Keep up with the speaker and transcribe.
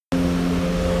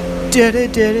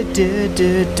It's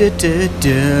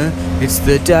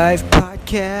the Dive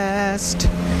Podcast.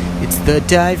 It's the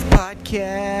Dive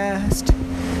Podcast.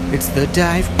 It's the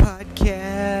Dive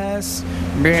Podcast.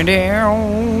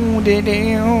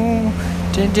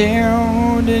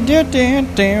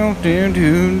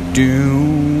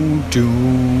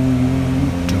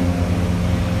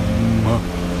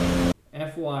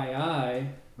 FYI.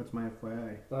 What's my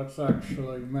FYI? That's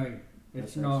actually me.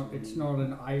 It's not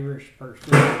an Irish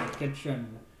person in the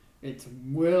kitchen. It's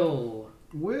Will.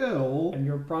 Will? And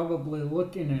you're probably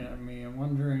looking at me and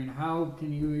wondering, how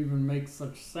can you even make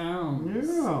such sounds?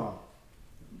 Yeah.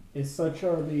 Such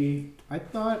are the... I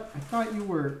thought you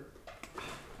were...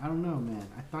 I don't know, man.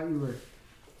 I thought you were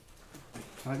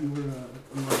an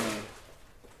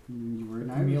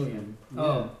chameleon. Irishman. Yeah.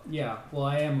 Oh, yeah. Well,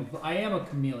 I am a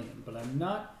chameleon, but I'm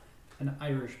not an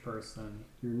Irish person.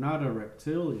 You're not a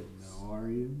reptilian, though, are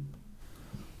you?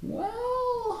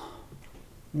 Well,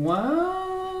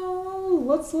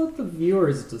 let's let the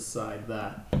viewers decide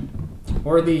that.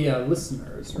 Or the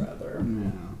listeners, rather.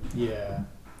 Yeah.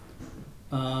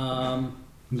 Yeah.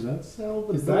 Is that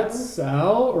Sal? Is that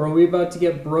Sal? Or are we about to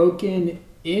get broken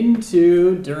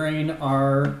into during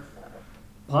our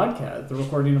podcast, the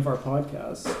recording of our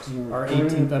podcast, our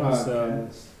 18th episode?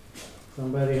 Podcast.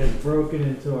 Somebody has broken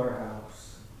into our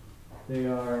house. They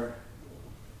are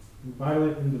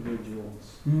violent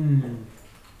individuals.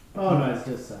 Oh, no, it's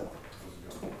just Sal.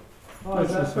 Oh,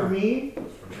 is that for me?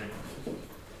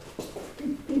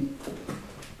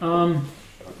 I'm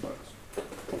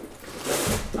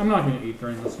not going to eat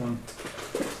during this one.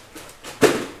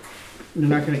 You're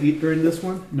not going to eat during this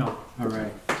one? No. All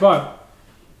right. But,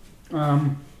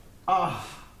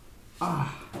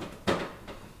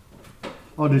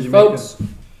 Oh, did you folks, make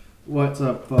What's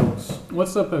up, folks?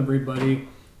 What's up, everybody?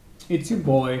 It's your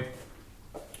boy,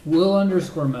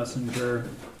 Will_Messenger,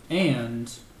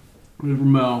 and...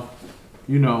 Mel,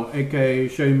 you know, a.k.a.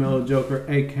 Shay Mellow Joker,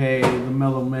 a.k.a. The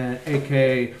Mellow Man,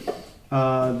 a.k.a.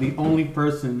 The only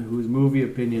person whose movie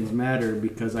opinions matter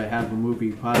because I have a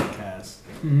movie podcast.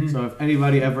 Mm-hmm. So if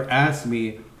anybody ever asks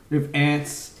me if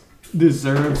Ants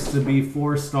deserves to be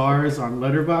 4 stars on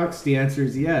Letterboxd, the answer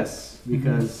is yes,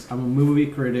 because I'm a movie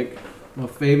critic, I'm a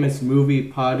famous movie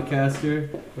podcaster,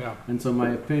 and so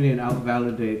my opinion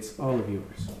outvalidates all of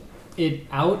yours. It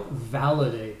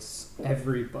outvalidates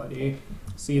everybody.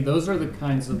 See, those are the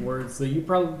kinds of words that you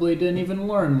probably didn't even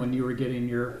learn when you were getting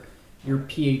your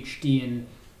PhD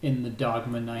in the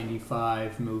Dogma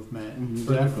 95 movement,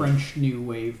 or the French New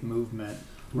Wave movement,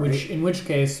 right. In which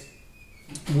case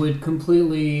would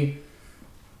completely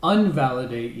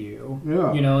unvalidate you,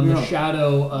 in the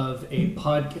shadow of a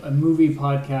movie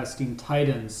podcasting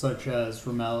titan such as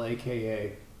Ramel,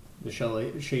 a.k.a. the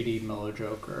Shady Mellow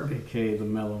Joker. A.k.a. the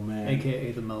Mellow Man.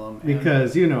 A.k.a. the Mellow Man.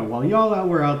 Because, while y'all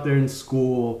were out there in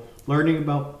school, learning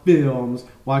about films,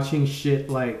 watching shit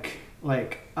like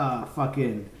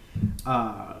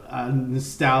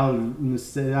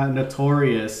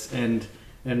Notorious and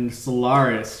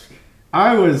Solaris,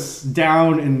 I was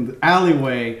down in the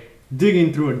alleyway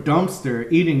digging through a dumpster,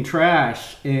 eating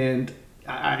trash, and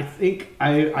I think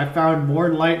I found more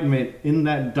enlightenment in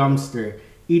that dumpster,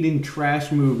 eating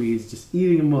trash movies, just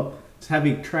eating them up, just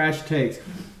having trash takes,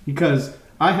 because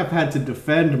I have had to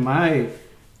defend my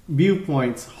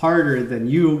viewpoints harder than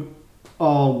you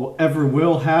all ever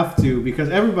will have to, because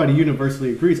everybody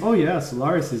universally agrees, oh yeah,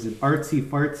 Solaris is an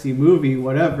artsy-fartsy movie,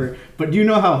 whatever, but you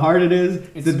know how hard it is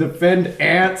to defend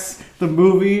Ants, the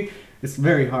movie? It's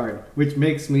very hard, which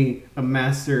makes me a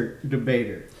master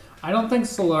debater. I don't think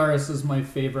Solaris is my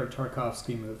favorite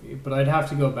Tarkovsky movie, but I'd have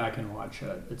to go back and watch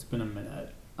it. It's been a minute.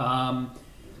 But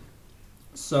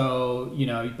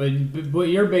what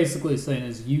you're basically saying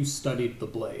is you studied The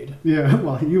Blade. Yeah,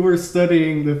 while you were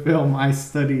studying the film, I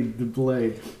studied The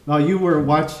Blade. While you were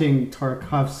watching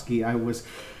Tarkovsky, I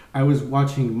was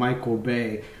watching Michael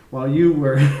Bay. While you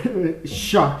were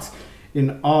shocked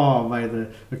in awe by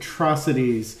the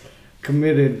atrocities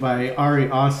committed by Ari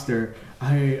Aster,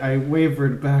 I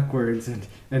wavered backwards and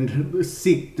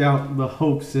seeked out the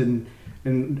hopes and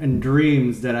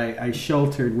dreams that I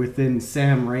sheltered within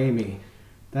Sam Raimi.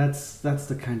 That's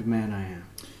the kind of man I am.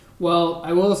 Well,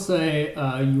 I will say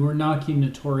you were knocking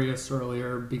Notorious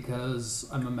earlier because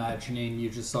I'm imagining you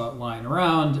just saw it lying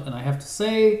around, and I have to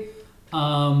say,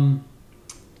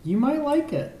 you might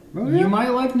like it. Oh, yeah? You might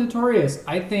like Notorious.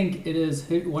 I think it is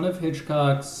one of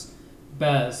Hitchcock's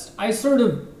best. I sort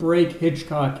of break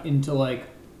Hitchcock into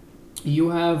you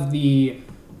have the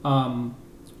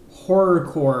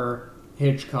horrorcore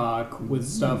Hitchcock with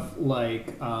stuff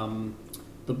like The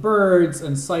Birds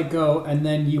and Psycho, and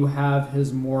then you have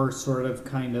his more sort of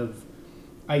kind of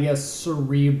I guess,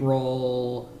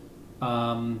 cerebral,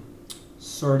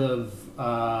 sort of,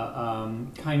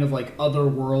 kind of like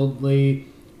otherworldly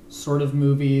sort of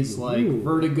movies like Ooh.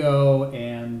 Vertigo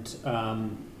and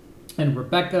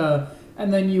Rebecca.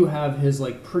 And then you have his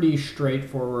like pretty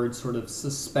straightforward sort of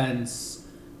suspense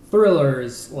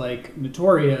thrillers like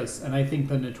Notorious, and I think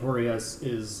the Notorious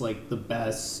is like the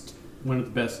best. One of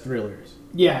the best thrillers.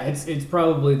 Yeah, it's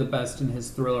probably the best in his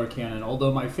thriller canon.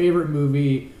 Although my favorite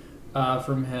movie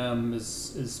from him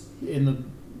is in the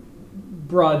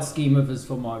broad scheme of his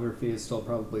filmography is still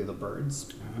probably The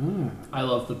Birds. I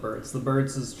love The Birds. The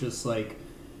Birds is just like,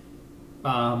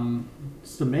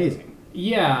 It's amazing.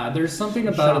 yeah, there's something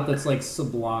about Shock. it that's like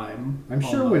sublime. I'm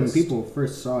sure when almost. people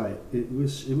first saw it, it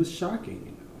was shocking.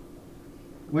 You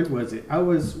know, when was it?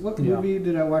 What Yeah. movie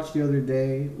did I watch the other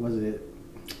day? Was it?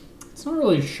 It's not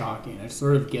really shocking. It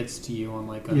sort of gets to you on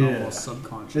like an Yeah. almost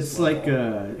subconscious It's level.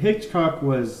 like Hitchcock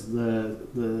was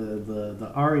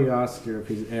the Ari Aster of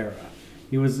his era.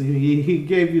 He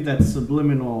gave you that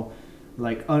subliminal,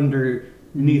 like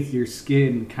underneath your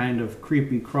skin kind of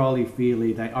creepy crawly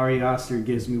feeling that Ari Aster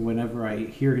gives me whenever I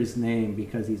hear his name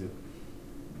because he's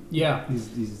yeah.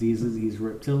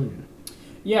 reptilian.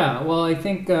 Yeah, well, I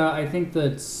think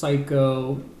that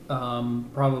Psycho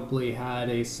probably had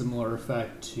a similar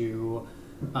effect to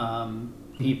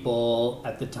people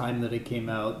at the time that it came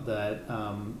out that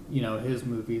his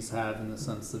movies have, in the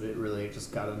sense that it really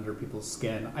just got under people's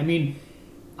skin. I mean,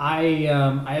 I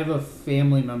have a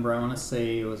family member, I want to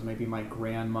say it was maybe my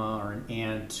grandma or an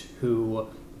aunt, who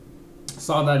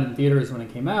saw that in theaters when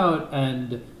it came out,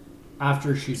 and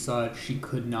after she saw it, she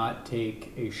could not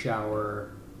take a shower.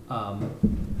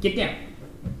 Get down.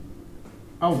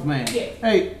 Oh man! Yeah.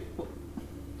 Hey,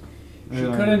 She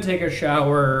couldn't take a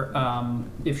shower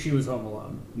if she was home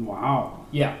alone. Wow.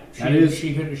 Yeah,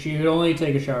 she could only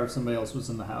take a shower if somebody else was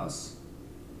in the house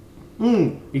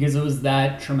because it was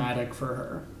that traumatic for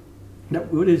her. No,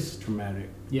 it is traumatic.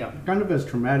 Yeah. Kind of as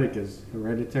traumatic as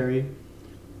Hereditary,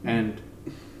 and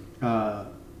that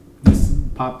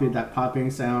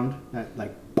popping sound, that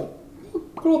like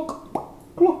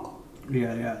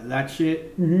yeah, that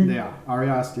shit. Mhm. Yeah, Ari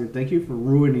Aster, thank you for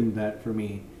ruining that for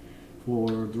me for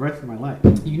the rest of my life.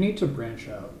 You need to branch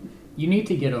out. You need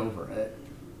to get over it.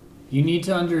 You need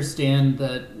to understand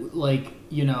that, like,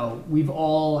 we've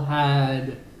all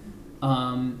had.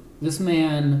 This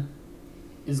man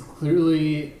is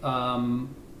clearly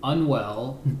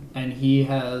unwell, and he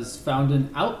has found an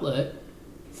outlet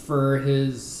for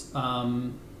his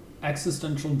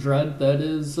existential dread that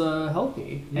is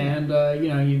healthy. Yeah. And,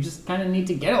 you just kind of need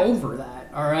to get over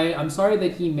that, all right? I'm sorry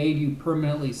that he made you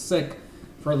permanently sick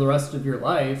for the rest of your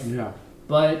life, Yeah,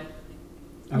 but,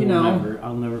 I'll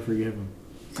never forgive him.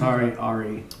 Sorry,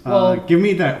 Ari. Well, Give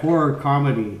me that horror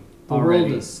comedy the already.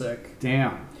 world is sick.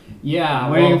 Damn. Yeah,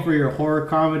 I'm waiting well, for your horror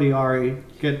comedy, Ari.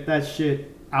 Get that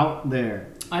shit out there.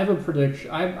 I have a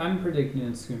prediction. I'm predicting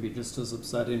it's going to be just as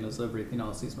upsetting as everything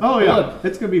else he's made. Oh yeah, Look,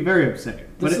 it's gonna be very upsetting.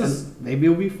 But This is- maybe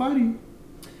it'll be funny.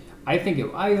 I think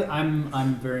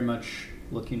I'm very much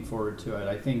looking forward to it.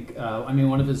 I think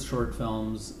one of his short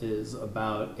films is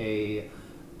about a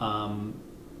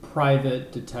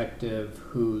private detective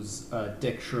whose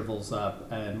dick shrivels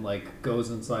up and like goes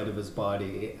inside of his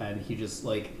body, and he just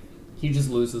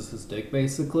loses his dick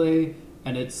basically,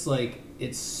 and it's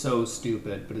so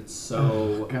stupid, but it's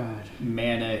so God.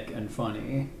 manic and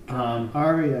funny.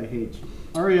 Ari, I hate you.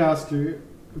 Ari Aster,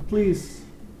 please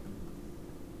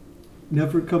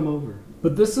never come over.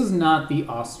 But this is not the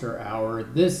Oster Hour.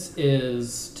 This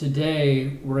is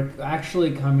today. We're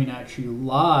actually coming at you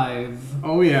live.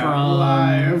 Oh yeah, from,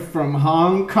 live from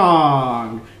Hong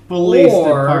Kong Police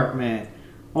Or- Department,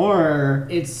 or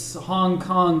It's Hong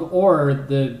Kong or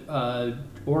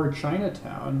or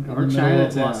Chinatown in Or the middle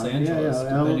of Chinatown. Los Angeles, Yeah,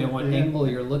 depending on what yeah. angle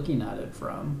you're looking at it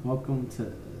from. welcome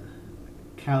to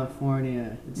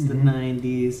California. It's the Mhm.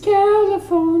 90s.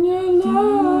 California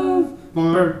love.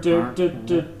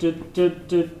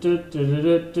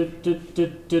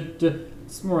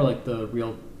 It's more like the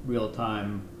real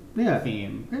time Yeah,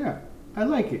 theme. yeah, I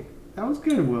like it. That was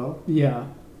good, Will. Yeah,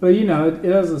 but it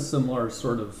has a similar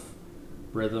sort of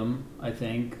rhythm, I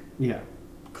think, Yeah,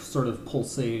 sort of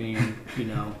pulsating,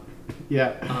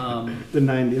 yeah. The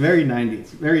 90s, very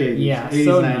 90s, very 80s. yeah, 80s,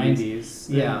 so 90s. 90s,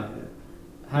 yeah.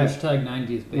 Hashtag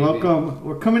 90s, baby. Welcome.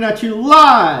 We're coming at you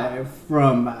live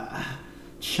from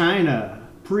China,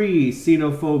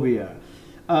 pre-xenophobia.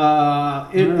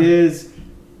 It is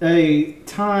a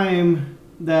time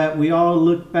that we all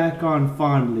look back on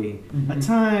fondly. Mhm. A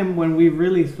time when we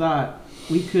really thought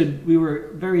we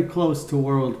were very close to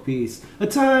world peace. A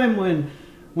time when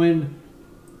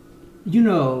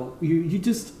you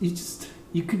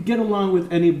could get along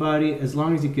with anybody as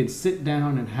long as you could sit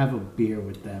down and have a beer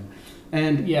with them.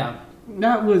 And Yeah.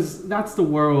 that's the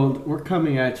world we're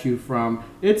coming at you from.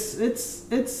 It's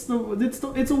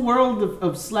a world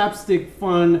of slapstick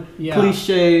fun, Yeah.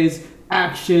 cliches,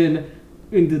 action,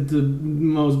 into the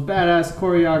most badass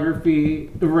choreography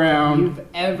around, You've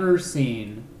ever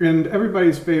seen. and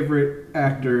everybody's favorite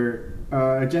actor,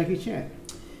 Jackie Chan.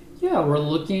 Yeah, we're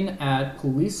looking at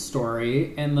Police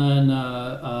Story, and then,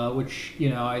 which,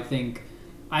 I think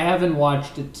I haven't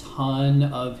watched a ton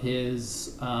of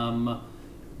his, Other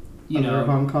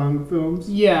Hong Kong films.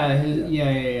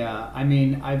 Yeah. I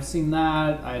mean, I've seen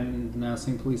that. I've now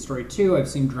seen Police Story 2. I've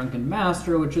seen Drunken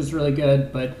Master, which is really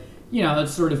good, but,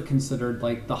 it's sort of considered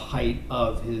like the height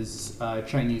of his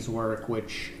Chinese work,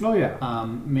 which Oh yeah.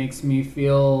 makes me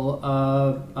feel,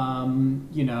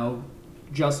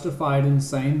 justified in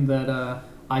saying that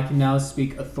I can now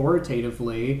speak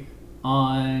authoritatively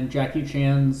on Jackie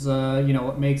Chan's,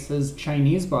 what makes his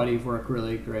Chinese body of work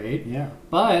really great. Yeah.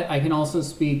 But I can also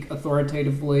speak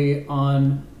authoritatively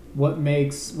on what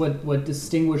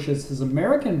distinguishes his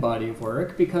American body of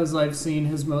work, because I've seen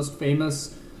his most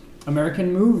famous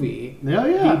American movie, Yeah,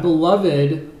 yeah. the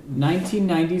beloved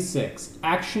 1996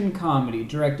 action comedy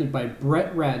directed by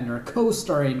Brett Ratner,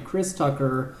 co-starring Chris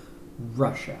Tucker,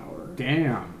 Rush Hour.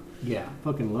 Damn. Yeah.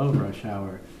 Fucking love Rush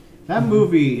Hour. That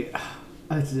movie,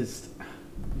 I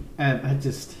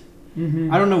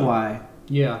don't know why.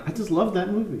 Yeah. I just love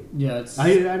that movie. Yeah, it's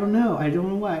I don't know. I don't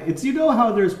know why. It's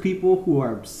how there's people who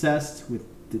are obsessed with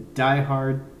the Die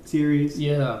Hard series.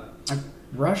 yeah.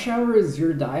 Rush Hour is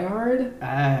your Die Hard? I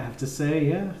have to say,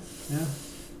 yeah.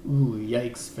 Ooh,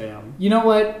 yikes, fam. You know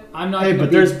what? I'm not Hey, gonna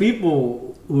but be- there's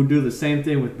people who do the same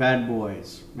thing with Bad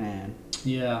Boys, man.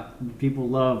 Yeah. People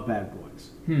love Bad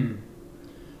Boys. The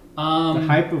The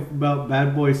hype about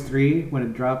Bad Boys 3 when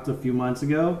it dropped a few months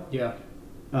ago, Yeah.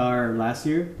 or last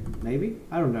year, maybe?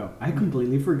 I don't know. I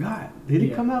completely forgot. Did it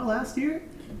Yeah. come out last year?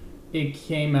 It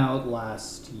came out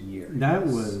last year.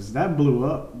 That blew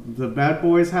up. The Bad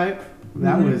Boys hype,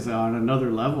 that was on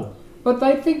another level. But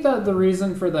I think that the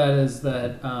reason for that is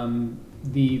that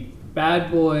the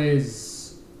Bad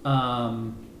Boys.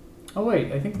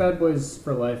 I think Bad Boys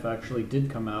for Life actually did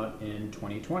come out in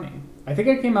 2020. I think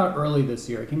it came out early this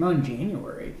year. It came out in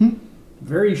January.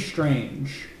 Very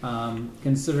strange,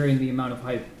 considering the amount of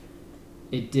hype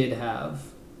it did have.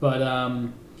 But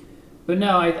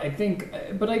no, I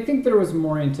think there was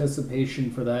more anticipation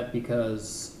for that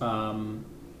because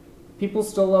people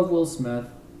still love Will Smith.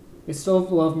 They still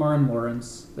love Martin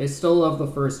Lawrence. They still love the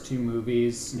first two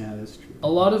movies. Yeah, that's true. A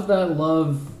lot of that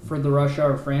love for the Rush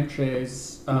Hour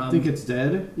franchise. You think it's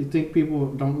dead? You think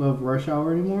people don't love Rush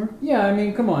Hour anymore? Yeah, I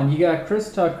mean, come on. You got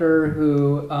Chris Tucker,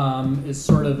 who is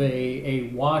sort of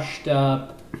a washed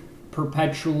up,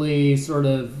 perpetually sort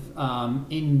of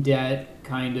in debt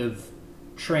kind of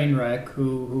train wreck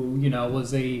who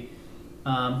was a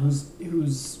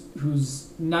whose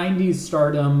 90s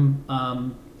stardom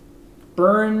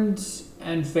burned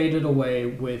and faded away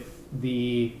with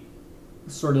the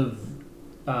sort of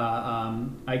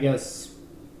I guess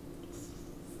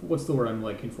what's the word I'm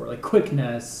looking for, like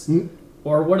quickness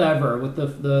or whatever, with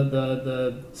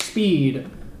the speed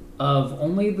of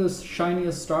only the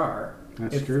shiniest star.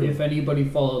 That's true. If anybody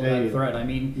followed that thread, I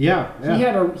mean, Yeah.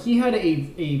 he had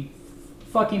a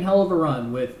fucking hell of a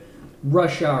run with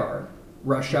Rush Hour,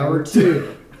 Rush Hour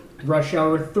 2, Rush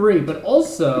Hour 3, but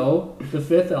also The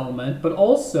Fifth Element, but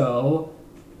also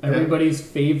everybody's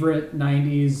favorite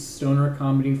 90s stoner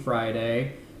comedy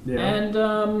Friday. Yeah. And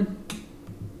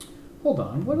hold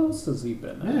on, what else has he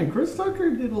been in? Man, Chris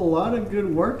Tucker did a lot of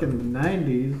good work in the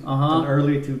 90s and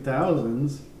early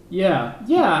 2000s. Yeah.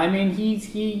 I mean,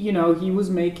 he was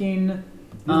making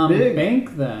big.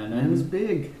 bank then, And it was and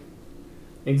big.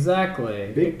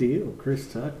 exactly. Big deal,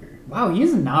 Chris Tucker. Wow, he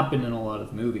has not been in a lot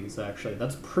of movies, actually.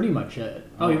 That's pretty much it.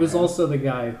 Oh, he was also the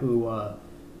guy who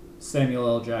Samuel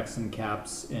L. Jackson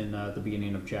caps in the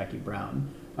beginning of Jackie Brown.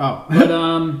 Oh.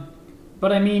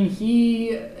 But I mean,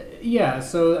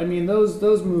 so, I mean,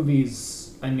 those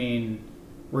movies, I mean,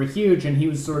 were huge, and he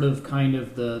was sort of kind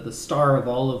of the star of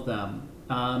all of them.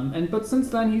 But since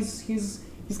then, he's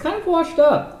kind of washed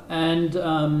up, and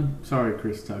Sorry,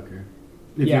 Chris Tucker.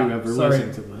 If Yeah, you ever sorry.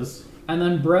 listen to this. And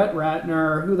then Brett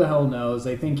Ratner, who the hell knows?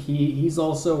 I think he's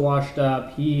also washed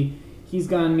up. He's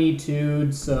gone Me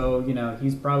Too'd, so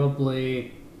he's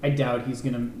probably. I doubt he's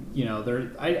gonna.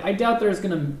 I doubt there's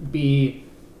gonna be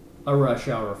a Rush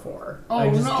Hour 4. I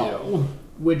just do.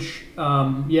 Which,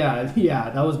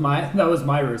 that was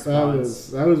my response.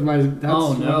 That's one of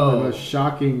the most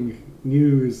shocking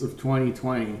news of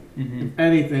 2020. Mhm. If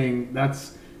anything,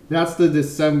 that's the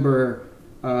December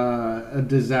a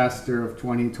disaster of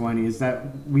 2020. Is that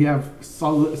we have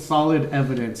solid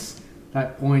evidence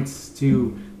that points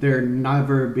to there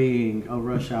never being a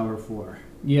Rush Hour 4.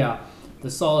 Yeah, the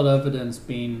solid evidence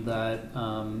being that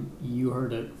you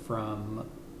heard it from,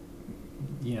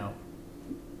 you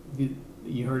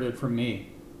heard it from me,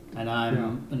 and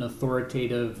I'm an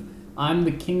authoritative. I'm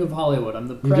the king of Hollywood. I'm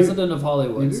the president of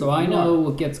Hollywood, so I know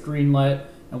what gets greenlit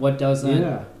and what doesn't.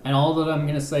 Yeah. And all that I'm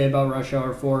gonna say about Rush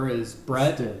Hour 4 is,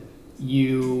 Brett, Still.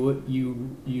 you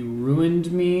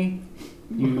ruined me.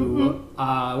 You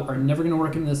are never gonna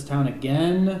work in this town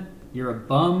again. You're a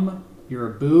bum. You're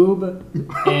a boob.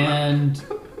 And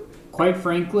quite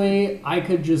frankly, I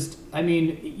could just,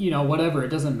 whatever. It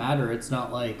doesn't matter. It's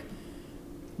not like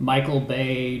Michael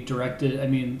Bay directed. I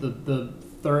mean, the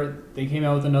third, they came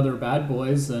out with another Bad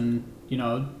Boys, and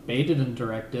Bay didn't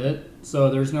direct it. So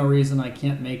there's no reason I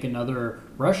can't make another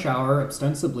Rush Hour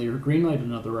ostensibly, or greenlight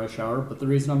another Rush Hour. But the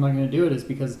reason I'm not going to do it is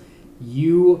because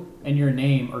you and your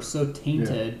name are so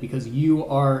tainted, because you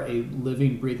are a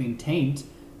living, breathing taint,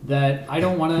 that I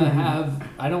don't want to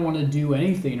I don't want to do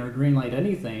anything or greenlight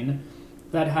anything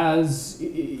that has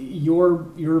your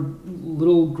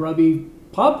little grubby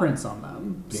paw prints on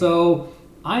them. Yeah. So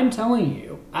I'm telling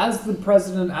you, as the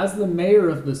president, as the mayor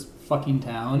of this fucking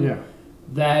town,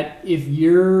 that if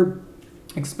you're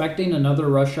expecting another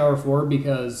Rush Hour 4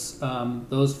 because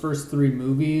those first 3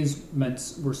 movies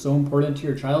were so important to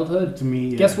your childhood, to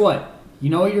me, guess what? You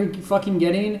know what you're fucking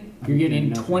getting? You're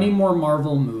getting 20 more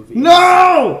Marvel movies.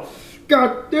 No!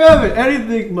 God damn it!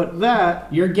 Anything but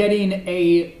that. You're getting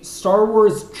a Star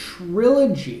Wars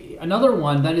trilogy. Another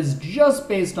one that is just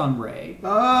based on Rey.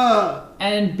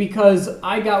 And because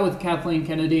I got with Kathleen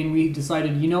Kennedy and we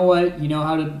decided, you know what? You know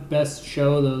how to best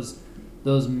show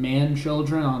those man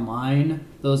children online?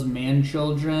 Those man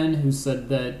children who said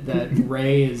that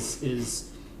Rey is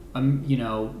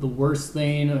the worst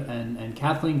thing, and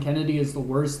Kathleen Kennedy is the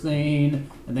worst thing,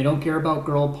 and they don't care about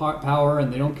girl power,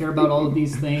 and they don't care about all of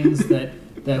these things that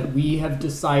we have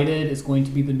decided is going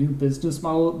to be the new business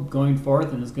model going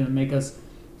forth and is going to make us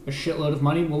a shitload of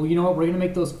money. Well, you know what? We're going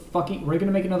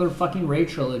to make another fucking Rey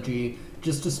trilogy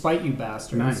just to spite you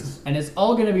bastards. Nice. And it's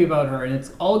all going to be about her, and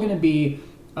it's all going to be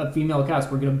a female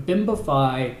cast. We're going to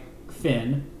bimbify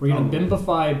Finn. We're going to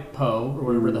bimbify Poe, or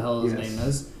whatever the hell his name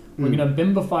is. We're going to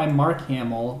bimbify Mark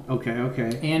Hamill. Okay.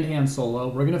 And Han Solo.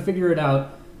 We're going to figure it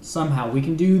out somehow. We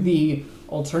can do the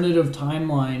alternative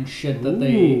timeline shit that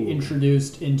they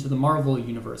introduced into the Marvel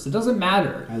universe. It doesn't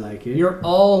matter. I like it. You're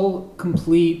all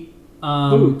complete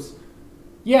boobs.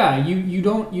 Yeah, you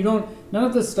don't none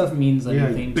of this stuff means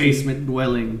anything. Basement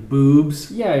dwelling boobs.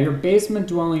 Yeah, your basement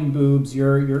dwelling boobs,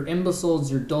 your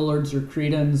imbeciles, your dullards, your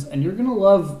cretins, and you're going to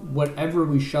love whatever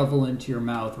we shovel into your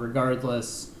mouth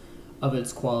regardless of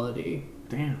its quality.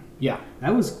 Damn. Yeah.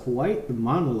 That was quite the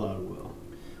monologue, Will.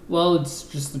 Well, it's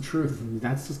just the truth.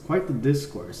 That's just quite the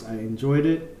discourse. I enjoyed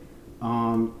it.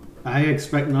 I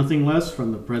expect nothing less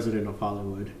from the president of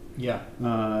Hollywood. Yeah.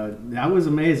 That was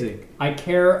amazing. I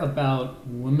care about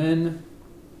women.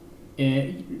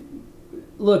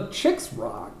 Look, chicks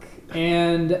rock.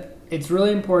 And it's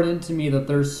really important to me that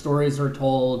their stories are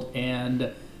told,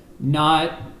 and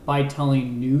not by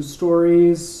telling new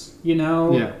stories,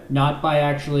 not by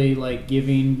actually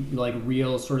giving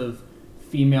real sort of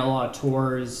female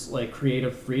auteurs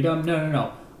creative freedom.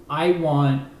 No. I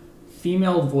want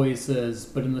female voices,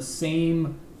 but in the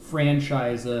same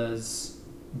franchises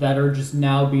that are just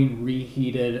now being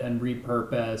reheated and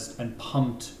repurposed and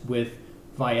pumped with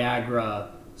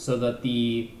Viagra, so that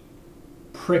the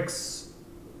pricks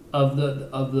of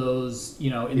those,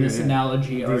 this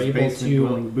analogy, are able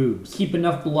to keep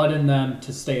enough blood in them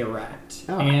to stay erect.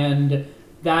 Oh. And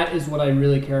that is what I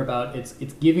really care about. It's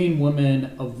giving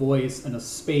women a voice and a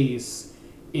space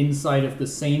inside of the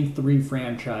same 3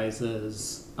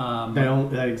 franchises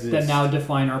that exist, that now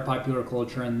define our popular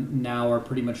culture and now are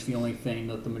pretty much the only thing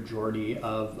that the majority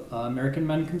of American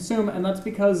men consume. And that's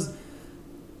because,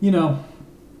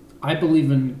 I believe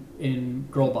in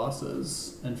girl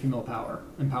bosses and female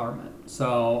empowerment.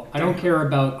 So I don't care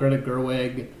about Greta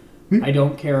Gerwig. I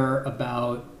don't care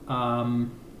about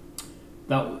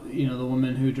that the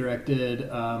woman who directed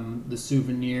The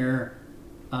Souvenir.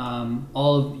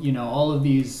 All of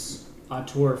these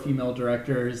auteur female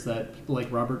directors that people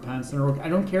like Robert Pattinson are. I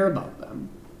don't care about them.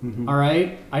 Mm-hmm. All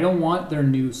right, I don't want their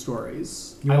new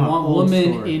stories. I want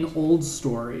women in old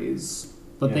stories,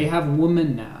 but they have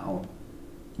women now.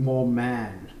 More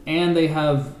man. And they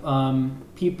have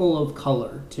people of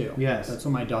color, too. Yes. That's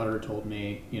what my daughter told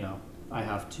me, I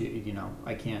have to,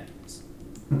 I can't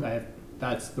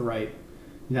That's the right.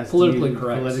 That's Politically the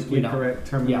correct, politically you know. correct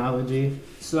terminology.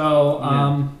 So,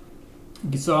 Yeah.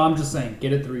 so I'm just saying,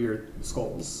 get it through your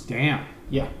skulls. Damn.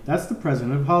 Yeah. That's the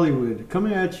president of Hollywood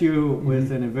coming at you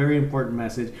with a very important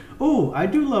message. Oh, I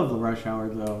do love the Rush Hour,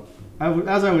 though.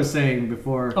 As I was saying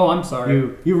before, Oh, I'm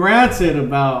sorry. you ranted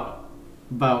about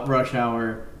Rush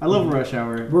Hour. I love Rush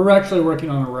Hour. We're actually working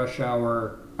on a Rush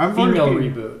Hour female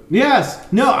reboot. Yes.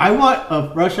 No, I want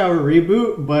a Rush Hour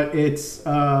reboot, but it's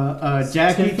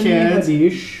Jackie Tiffany Chan's.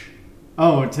 Haddish.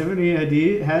 Oh, Tiffany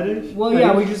Haddish? Well,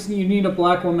 yeah, you need a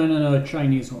black woman and a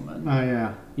Chinese woman. Oh,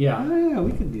 yeah. Yeah. Oh, yeah,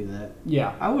 we could do that.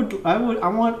 Yeah. I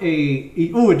want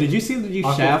a. Oh, did you see the new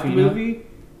Shaft Awkwafina. movie?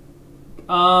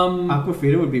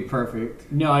 Awkwafina would be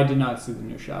perfect. No, I did not see the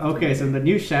new Shaft. Okay, movie. so in the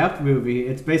new Shaft movie,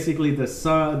 it's basically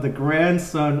the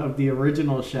grandson of the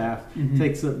original Shaft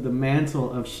takes up the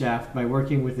mantle of Shaft by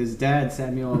working with his dad,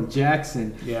 Samuel L.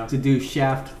 Jackson, Yeah. to do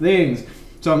Shaft things.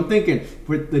 So I'm thinking,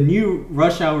 with the new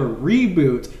Rush Hour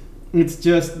reboot, it's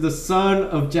just the son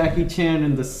of Jackie Chan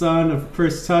and the son of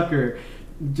Chris Tucker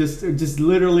just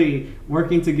literally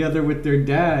working together with their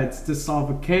dads to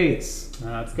solve a case.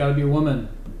 It's got to be a woman.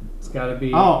 It's got to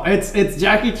be. Oh, it's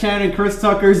Jackie Chan and Chris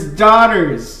Tucker's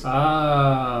daughters.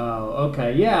 Oh,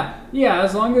 okay. Yeah. Yeah,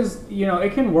 as long as,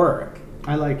 it can work.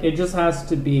 I like it. It just has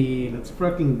to be.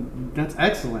 That's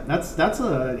excellent. That's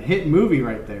a hit movie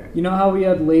right there. You know how we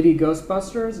had Lady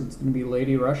Ghostbusters? It's going to be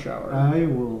Lady Rush Hour. I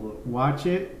will watch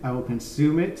it. I will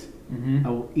consume it. I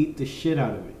will eat the shit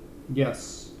out of it.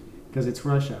 Yes. Because it's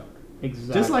Rush Hour.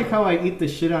 Exactly. Just like how I eat the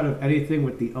shit out of anything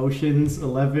with the Ocean's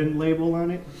 11 label on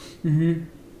it. Mm-hmm.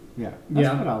 Yeah, that's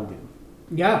Yeah. what I'll do.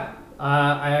 Yeah.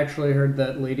 I actually heard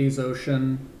that Ladies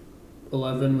Ocean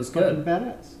 11 was Fucking good.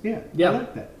 badass. Yeah, Yeah. I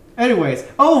like that. Anyways,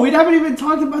 we haven't even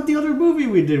talked about the other movie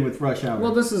we did with Rush Hour.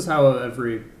 Well, this is how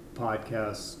every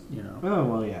podcast, Oh,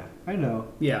 well, yeah, I know.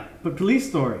 Yeah. But Police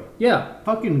Story, Yeah.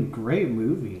 fucking great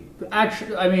movie.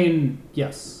 Actually, I mean,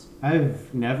 yes.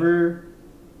 I've never...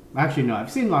 Actually, no, I've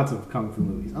seen lots of Kung Fu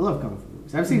movies. I love Kung Fu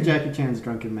movies. I've seen Jackie Chan's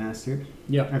Drunken Master.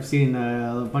 Yeah. I've seen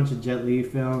a bunch of Jet Li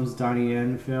films, Donnie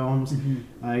Yen films.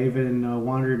 I even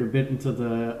wandered a bit into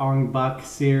the Ong Bak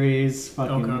series.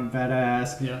 Fucking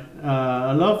badass. Yeah.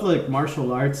 I love like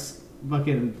martial arts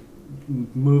fucking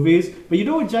movies. But you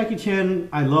know what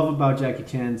I love about Jackie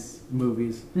Chan's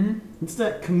movies? It's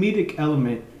that comedic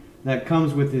element that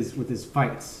comes with his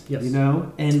fights. Yes.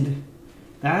 And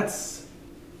that's...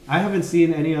 I haven't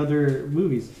seen any other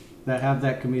movies that have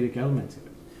that comedic element to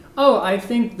it. Oh, I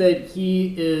think that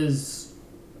he is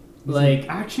He's like an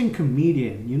action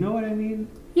comedian. You know what I mean?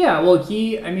 Yeah, well,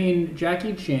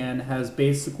 Jackie Chan has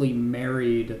basically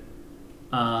married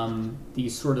the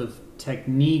sort of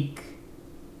technique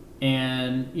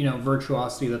and,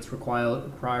 virtuosity that's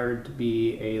required to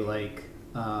be a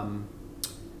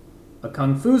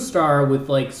kung fu star with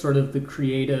sort of the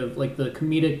creative, the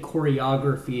comedic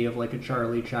choreography of a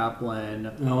Charlie Chaplin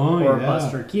or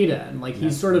Buster Keaton.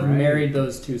 He's sort of married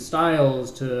those two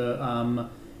styles to,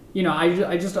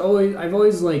 I've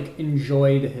always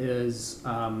enjoyed his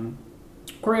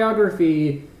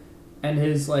choreography and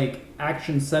his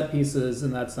action set pieces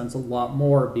in that sense a lot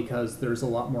more because there's a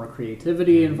lot more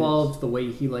creativity involved. The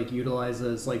way he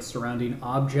utilizes surrounding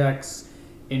objects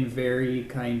in very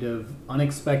kind of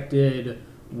unexpected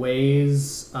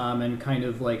ways, and kind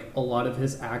of a lot of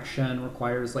his action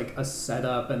requires a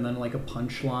setup and then a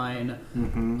punchline.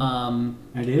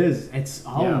 It is.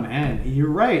 Man, you're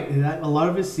right. A lot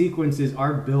of his sequences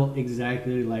are built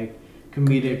exactly like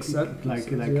comedic,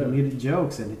 comedic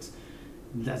jokes, and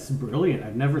that's brilliant.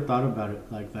 I've never thought about it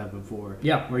like that before.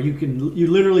 Yeah, where you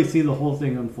literally see the whole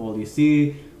thing unfold. You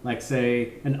see,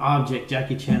 say, an object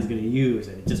Jackie Chan's going to use,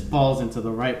 and it just falls into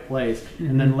the right place.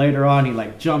 And then later on, he,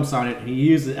 jumps on it, and he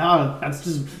uses it. Oh,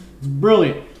 it's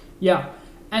brilliant. Yeah.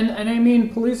 And I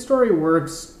mean, Police Story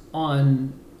works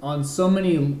on so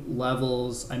many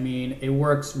levels. I mean, it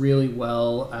works really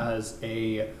well as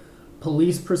a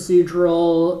police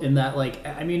procedural in that,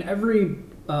 every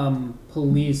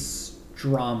police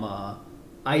drama,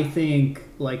 I think,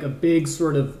 a big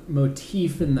sort of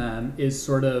motif in them is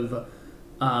sort of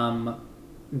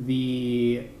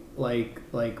the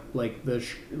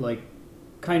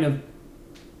kind of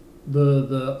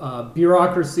the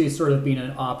bureaucracy sort of being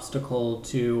an obstacle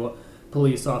to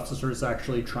police officers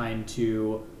actually trying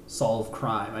to solve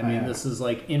crime. I mean, this is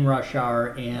in Rush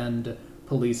Hour and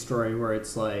Police Story where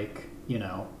it's I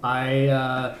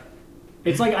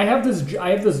have this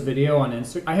video on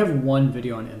Instagram. I have one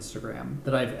video on Instagram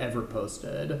that I've ever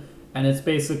posted, and it's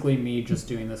basically me just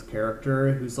doing this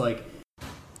character who's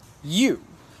You,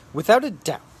 without a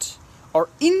doubt, are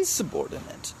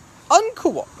insubordinate,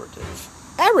 uncooperative,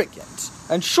 arrogant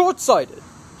and short-sighted.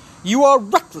 You are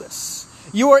reckless.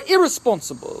 You are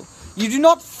irresponsible. You do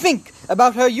not think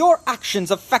about how your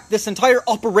actions affect this entire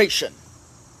operation.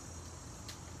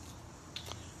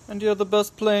 And you're the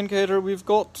best plane cater we've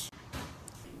got.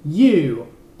 You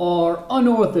are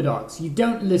unorthodox. You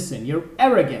don't listen. You're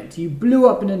arrogant. You blew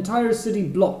up an entire city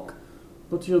block.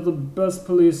 But you're the best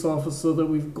police officer that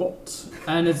we've got.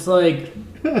 And it's like,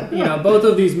 both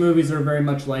of these movies are very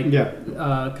much like,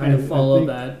 kind of follow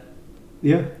that.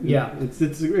 Yeah. Yeah.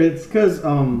 It's because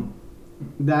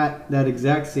that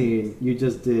exact scene you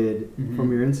just did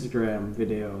from your Instagram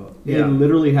video, it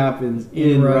literally happens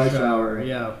in Rush Hour.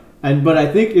 Yeah. But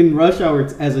I think in Rush Hour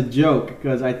it's as a joke,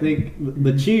 because I think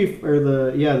the chief or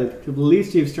the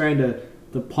police chief's trying to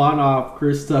pawn off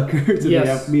Chris Tucker to the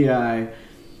FBI,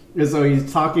 and so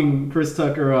he's talking Chris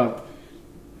Tucker up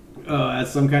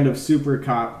as some kind of super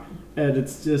cop, and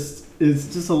it's just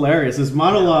hilarious. His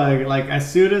monologue, like as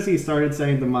soon as he started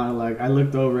saying the monologue, I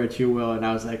looked over at you, Will, and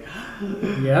I was like,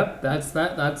 "Yep, it's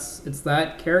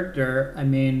that character." I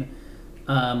mean,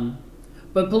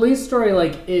 but Police Story,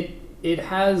 like it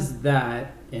has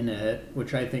that in it,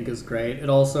 which I think is great. It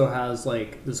also has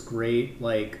like this great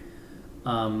like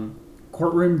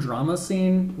courtroom drama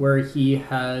scene where he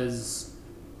has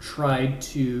tried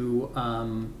to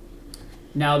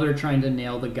now they're trying to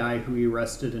nail the guy who he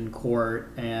arrested in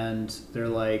court, and they're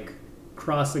like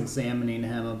cross-examining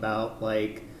him about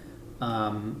like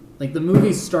the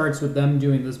movie starts with them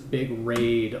doing this big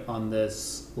raid on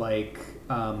this like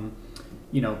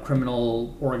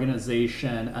criminal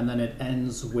organization, and then it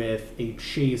ends with a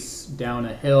chase down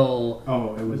a hill.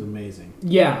 Oh, it was amazing.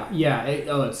 Yeah.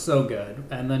 It's so good.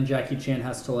 And then Jackie Chan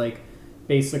has to like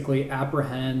basically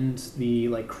apprehend the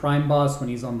like crime boss when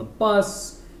he's on the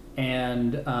bus,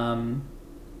 and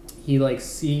he like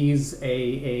sees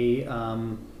he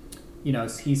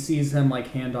sees him like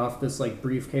hand off this like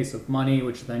briefcase of money,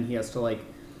 which then he has to like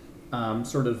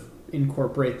sort of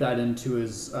incorporate that into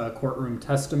his courtroom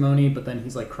testimony, but then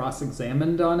he's like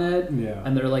cross-examined on it,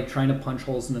 and they're like trying to punch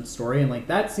holes in its story, and like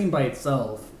that scene by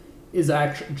itself is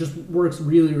actually just works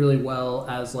really, really well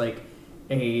as like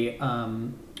a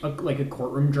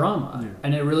courtroom drama,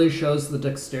 and it really shows the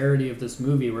dexterity of this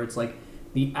movie, where it's like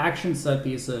the action set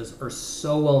pieces are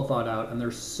so well thought out and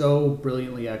they're so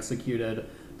brilliantly executed.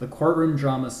 The courtroom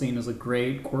drama scene is a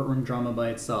great courtroom drama by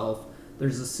itself.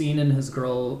 There's a scene in his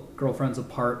girlfriend's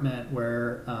apartment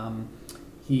where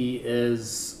he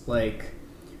is like,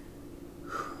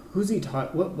 who's he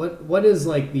talking? What is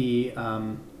like the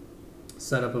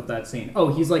setup of that scene?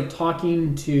 Oh, he's like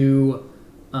talking to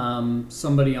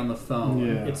somebody on the phone.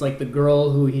 Yeah. It's like the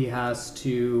girl who he has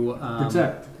to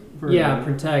protect.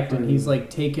 Protect, and he's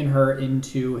like taken her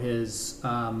into his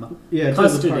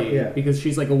custody because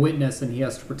she's like a witness and he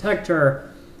has to protect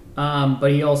her. But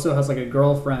he also has like a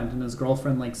girlfriend, and his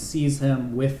girlfriend like sees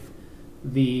him with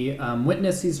the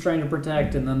witness he's trying to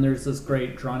protect, and then there's this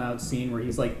great drawn out scene where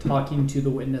he's like talking to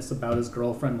the witness about his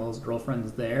girlfriend while his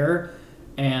girlfriend's there,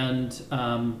 and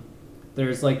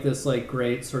there's like this like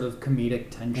great sort of comedic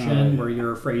tension where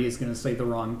you're afraid he's going to say the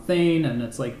wrong thing, and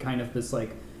it's like kind of this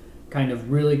like kind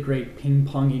of really great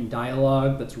ping-ponging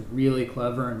dialogue that's really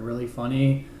clever and really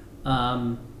funny.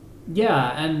 And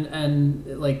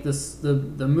like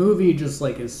the movie just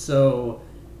like is so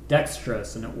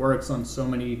dexterous, and it works on so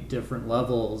many different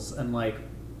levels, and like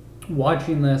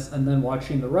watching this and then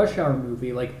watching the Rush Hour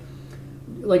movie, like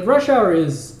Rush Hour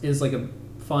is like a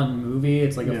fun movie.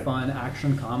 It's like a fun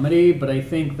action comedy, but I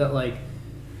think that like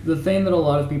the thing that a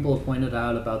lot of people have pointed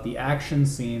out about the action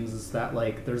scenes is that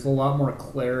like there's a lot more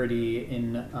clarity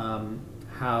in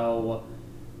how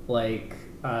like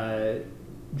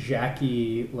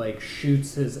Jackie like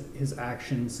shoots his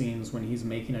action scenes when he's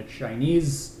making a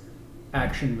Chinese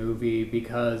action movie,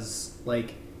 because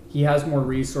like he has more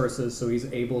resources, so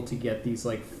he's able to get these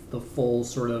like the full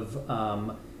sort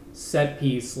of set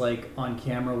piece like on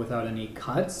camera without any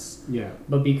cuts. Yeah.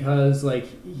 But because like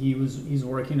he's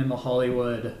working in the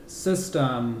Hollywood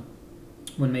system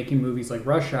when making movies like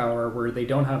Rush Hour, where they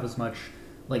don't have as much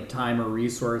like time or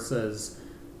resources,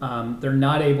 they're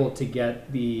not able to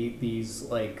get these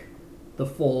like the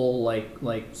full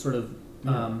like sort of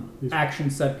action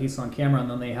set piece on camera,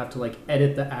 and then they have to like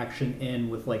edit the action in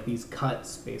with like these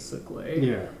cuts basically.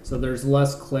 Yeah. So there's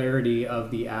less clarity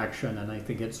of the action, and I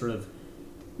think it's sort of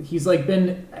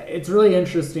it's really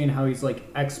interesting how he's like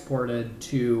exported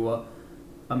to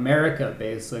America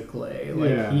basically.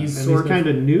 Like he's kind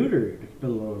of neutered a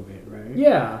little bit, right?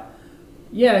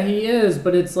 Yeah, he is,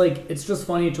 but it's like it's just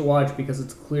funny to watch because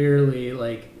it's clearly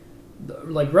like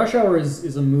Rush Hour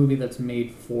is a movie that's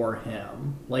made for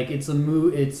him. Like it's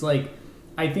like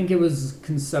I think it was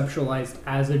conceptualized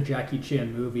as a Jackie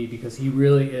Chan movie because he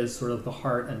really is sort of the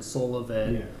heart and soul of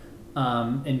it.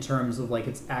 In terms of like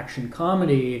its action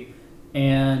comedy,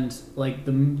 and like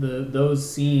those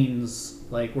scenes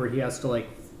like where he has to like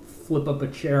flip up a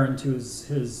chair into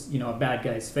his a bad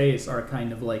guy's face are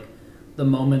kind of like the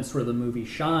moments where the movie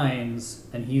shines,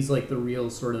 and he's like the real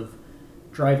sort of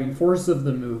driving force of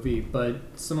the movie. But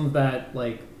some of that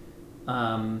like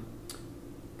kind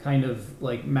of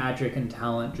like magic and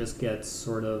talent just gets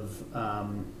sort of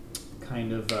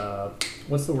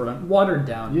what's the word? Watered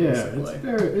down. Yeah,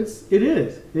 basically. it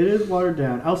is watered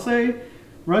down. I'll say,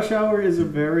 Rush Hour is a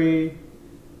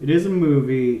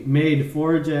movie made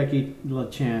for Jackie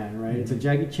Chan, right? It's a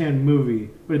Jackie Chan movie,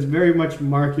 but it's very much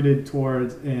marketed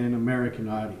towards an American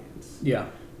audience. Yeah.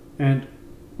 And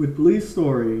with Police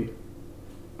Story,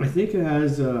 I think it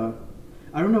has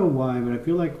I don't know why, but I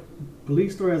feel like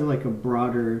Police Story has like a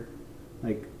broader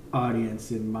like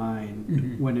audience in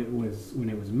mind when it was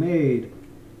made,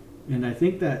 and I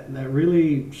think that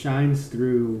really shines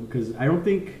through, because I don't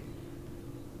think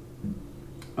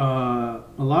a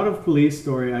lot of Police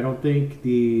Story, I don't think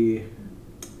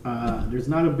there's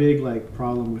not a big like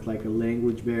problem with like a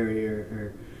language barrier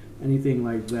or anything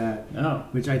like that. No.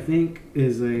 Which I think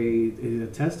is a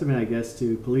testament, I guess,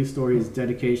 to Police Story's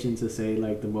dedication to say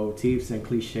like the motifs and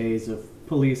cliches of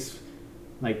police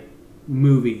like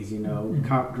movies,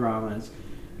 cop dramas,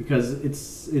 because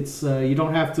it's you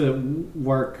don't have to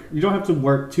work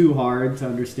too hard to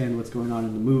understand what's going on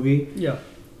in the movie. Yeah.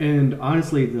 And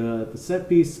honestly, the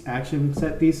action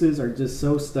set pieces are just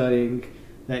so stunning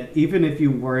that even if you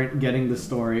weren't getting the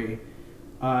story,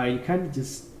 you kind of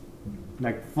just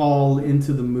like fall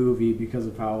into the movie because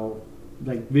of how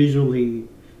like visually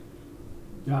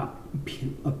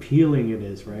appealing it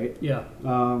is, right? Yeah.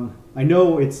 I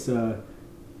know it's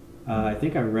I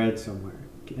think I read somewhere,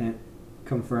 can't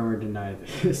confirm or deny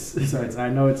this.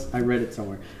 I read it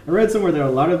somewhere. I read somewhere that a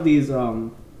lot of these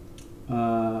Hong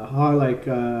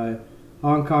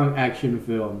Kong action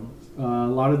films, a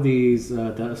lot of these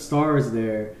the stars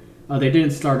there, they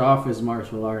didn't start off as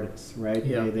martial artists, right?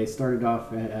 Yeah. They started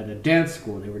off at a dance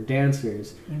school. They were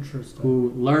dancers. Interesting.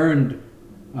 Who learned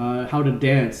how to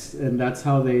dance, and that's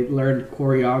how they learned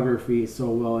choreography so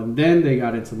well, and then they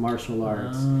got into martial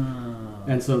arts.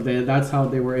 And so that's how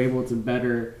they were able to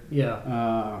better do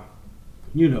the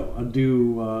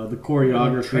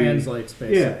choreography. It translates,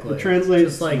 basically. Yeah, it translates.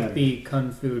 Just like the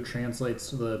Kung Fu translates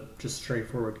to the just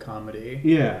straightforward comedy.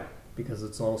 Yeah. Because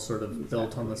it's all sort of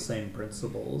built on the same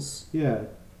principles. Yeah.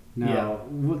 Now,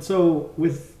 so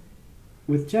with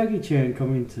Jackie Chan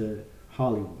coming to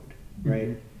Hollywood,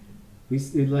 right? We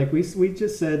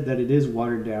just said that it is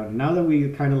watered down. And now that we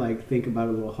kind of like think about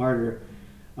it a little harder,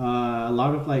 a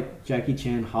lot of like Jackie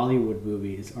Chan Hollywood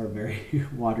movies are very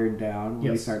watered down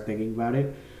when we start thinking about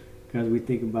it, because we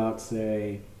think about,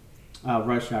 say,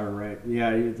 Rush Hour, right? Yeah,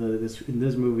 in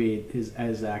this movie,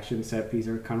 his action set pieces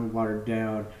are kind of watered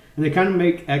down, and they kind of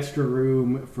make extra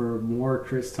room for more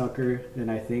Chris Tucker than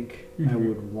I think I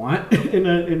would want in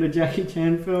a Jackie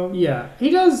Chan film. Yeah, he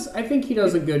does. I think he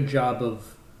does a good job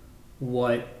of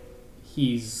what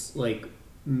he's like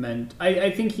meant. I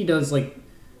think he does like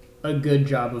a good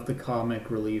job of the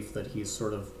comic relief that he's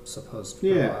sort of supposed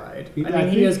to provide.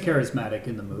 He is charismatic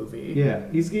in the movie. Yeah,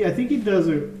 I think he does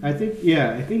a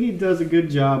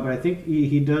good job, but I think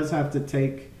he does have to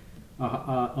take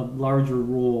a larger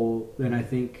role than I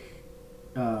think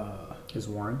is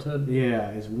warranted.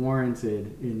 Yeah, is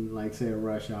warranted in like, say, a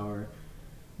Rush Hour.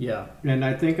 Yeah, and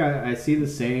I think I see the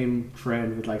same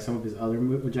trend with like some of his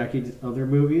Jackie's other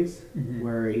movies,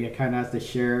 where he kind of has to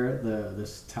share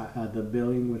the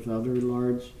billing with other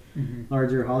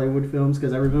larger Hollywood films.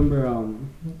 Because I remember,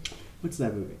 what's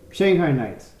that movie? Shanghai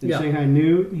Nights. In Shanghai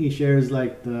Noon, he shares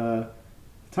like the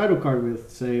title card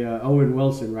with, say, Owen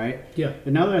Wilson, right? Yeah.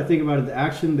 And now that I think about it, the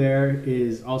action there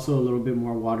is also a little bit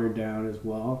more watered down as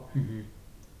well.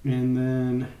 And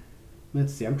then,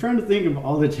 let's see, I'm trying to think of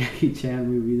all the Jackie Chan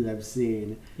movies I've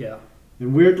seen. Yeah.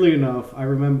 And weirdly enough, I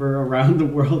remember Around the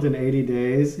World in 80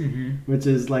 Days, which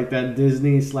is like that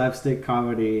Disney slapstick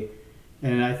comedy.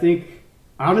 And I think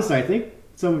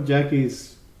some of Jackie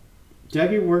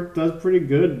work does pretty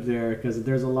good there, because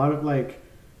there's a lot of like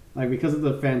because of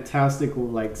the fantastical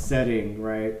like setting,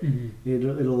 right? It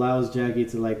allows Jackie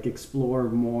to like explore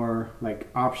more like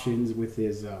options with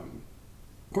his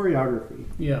choreography.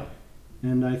 Yeah.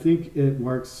 And I think it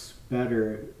works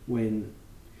better when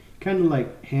kind of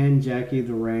like hand Jackie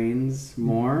the reins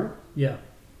more. Yeah.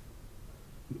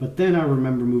 But then I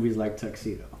remember movies like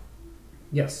Tuxedo.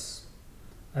 Yes.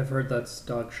 I've heard that's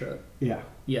dog shit. Yeah.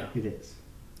 Yeah. It is.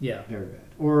 Yeah. Very bad.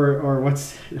 Or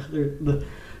what's the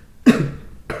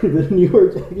the New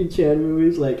York Jackie Chan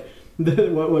movies, like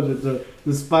what was it,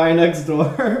 the Spy Next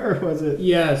Door, or was it?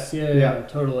 Yes. Yeah. Yeah.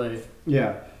 Totally.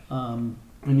 Yeah. Um,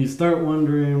 And you start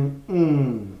wondering,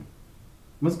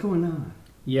 what's going on?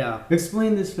 yeah.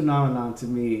 Explain this phenomenon to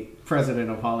me, President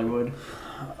of Hollywood.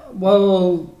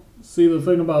 Well, see, the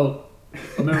thing about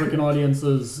American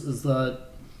audiences is that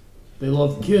they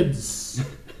love kids.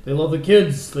 They love the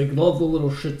kids. They love the little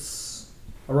shits.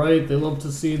 All right? They love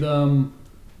to see them,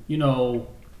 you know,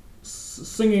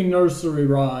 singing nursery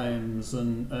rhymes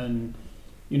and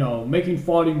you know, making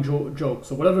farting jokes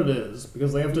or whatever it is,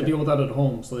 because they have to deal with that at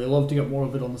home, so they love to get more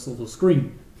of it on the silver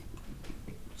screen.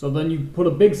 So then you put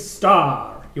a big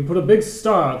star. You put a big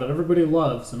star that everybody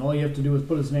loves, and all you have to do is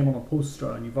put his name on a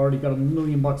poster, and you've already got $1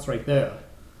 million right there.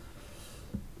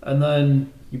 And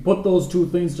then you put those two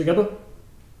things together,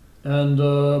 and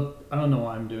I don't know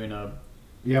why I'm doing a...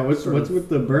 Yeah, what's Sort of with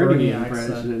the Bernie Bernie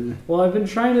impression? accent. Well, I've been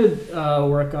trying to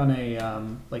work on a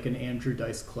like an Andrew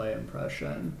Dice Clay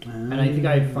impression, and I think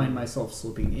I find myself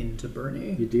slipping into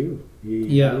Bernie. You do.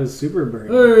 Yeah. It was super Bernie.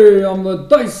 Hey, I'm the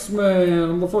Dice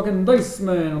Man. I'm the fucking Dice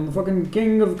Man. I'm the fucking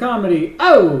king of comedy.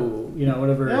 Oh, you know,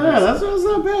 whatever. Yeah, that's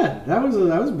not bad. That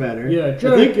was better. Yeah, I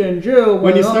Jake think and Jill.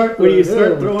 when you went start up when the you start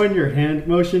hill. throwing your hand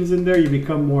motions in there, you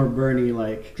become more Bernie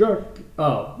like. Jerk.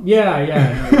 Oh,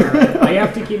 yeah. No, you're right. I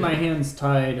have to keep my hands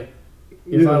tied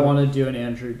if I want to do an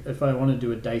Andrew. If I want to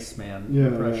do a Dice Man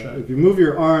impression. If you move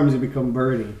your arms, you become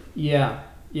Bernie. Yeah.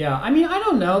 I mean, I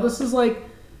don't know. This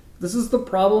is the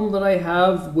problem that I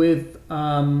have with.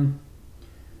 I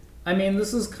mean,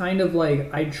 this is kind of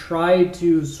like I try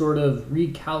to sort of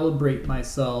recalibrate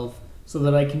myself so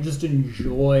that I can just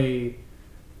enjoy,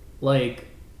 like,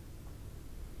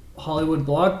 Hollywood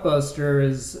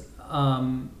blockbusters.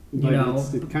 You Like, know,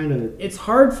 it kind of. it's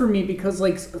hard for me because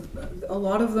like a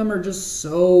lot of them are just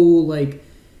so like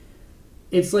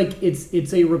it's a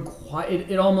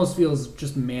it almost feels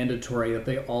just mandatory that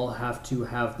they all have to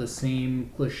have the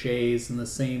same cliches and the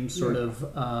same sort of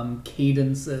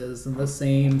cadences and the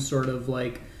same sort of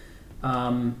like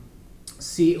kind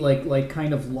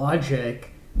of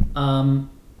logic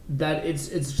that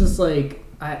it's just like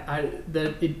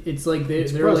it's like they're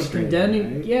like frustrating,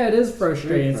 condemning. right? Yeah, it is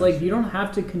frustrating. It's like frustrating. you don't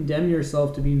have to condemn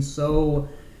yourself to being so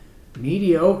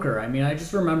mediocre. I mean, I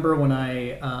just remember when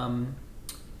I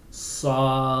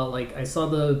saw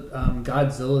the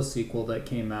Godzilla sequel that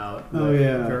came out. Oh, with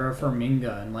yeah. Vera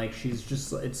Farmiga, and like she's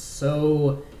just it's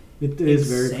so. It is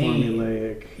very insane.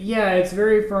 formulaic. Yeah, it's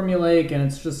very formulaic, and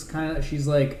it's just kind of she's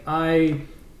like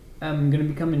I'm gonna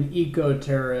become an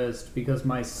eco-terrorist because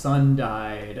my son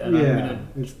died, and I'm gonna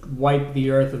wipe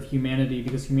the earth of humanity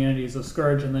because humanity is a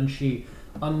scourge. And then she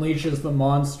unleashes the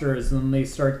monsters, and then they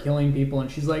start killing people,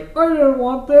 and she's like, "I didn't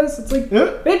want this." It's like,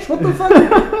 bitch, what the fuck?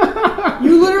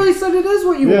 You literally said it is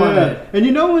what you wanted. And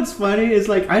you know what's funny is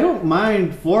like I don't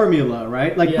mind formula,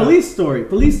 right? Like Police Story.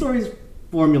 Police Story's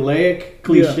formulaic,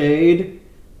 cliched,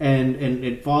 and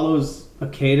it follows a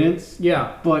cadence.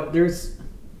 Yeah, but it's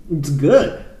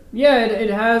good. Yeah, it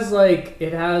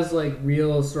has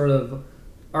real sort of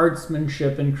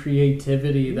artsmanship and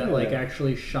creativity that like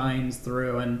actually shines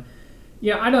through. And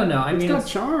yeah, I don't know. It's got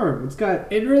charm. It's got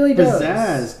it really does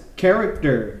pizzazz,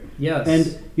 character. Yes.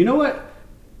 And you know what?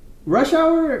 Rush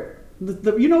Hour.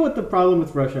 You know what the problem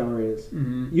with Rush Hour is?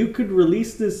 Mm-hmm. You could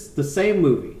release the same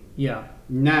movie. Yeah.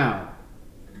 Now,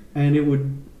 and it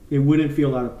wouldn't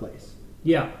feel out of place.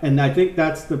 Yeah. And I think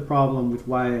that's the problem with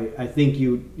why I think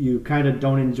you kind of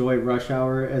don't enjoy Rush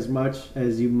Hour as much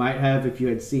as you might have if you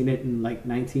had seen it in like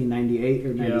 1998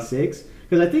 or 96.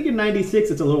 Because I think in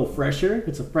 96 it's a little fresher.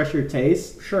 It's a fresher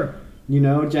taste. Sure. You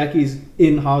know, Jackie's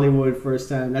in Hollywood first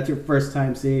time. That's your first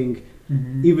time seeing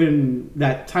even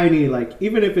that tiny, like,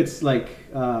 even if it's like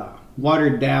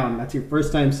watered down, that's your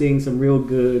first time seeing some real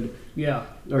good. Yeah.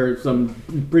 Or some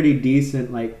pretty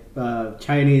decent like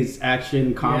Chinese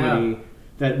action comedy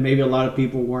that maybe a lot of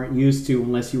people weren't used to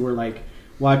unless you were like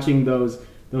watching those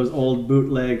old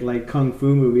bootleg like kung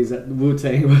fu movies that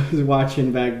Wu-Tang was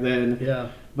watching back then. Yeah.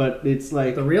 But it's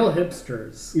like the real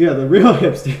hipsters. Yeah, the real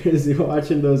hipsters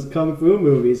watching those kung fu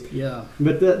movies. Yeah.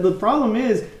 But the problem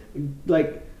is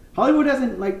like Hollywood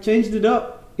hasn't like changed it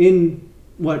up in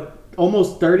what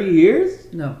almost 30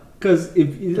 years? No. Because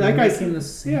if like I said, the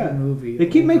same movie, they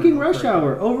keep making Rush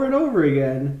Hour over and over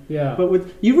again. Yeah. But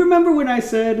you remember when I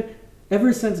said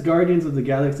ever since Guardians of the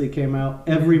Galaxy came out,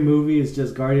 every movie is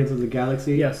just Guardians of the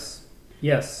Galaxy. Yes.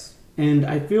 Yes. And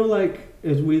I feel like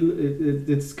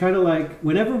it's kind of like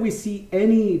whenever we see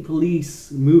any police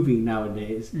movie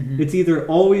nowadays, it's either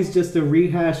always just a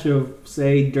rehash of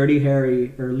say Dirty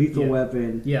Harry or Lethal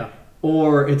Weapon. Yeah.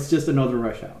 or it's just another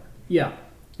Rush Hour. Yeah.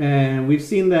 And we've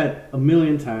seen that a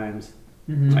million times.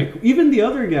 Mhm. Like even the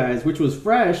other guys, which was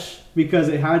fresh because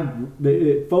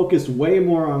it focused way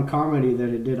more on comedy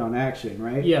than it did on action,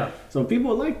 right? Yeah. So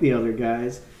people like the other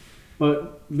guys,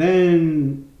 but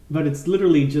it's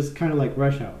literally just kind of like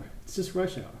Rush Hour. It's just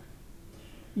Rush Hour.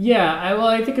 Yeah,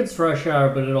 I think it's Rush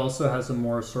Hour, but it also has a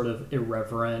more sort of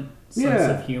irreverent sense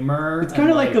of humor. It's kind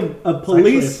of like a it's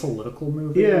police. actually a political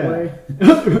movie in a way.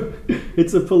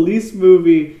 It's a police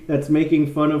movie that's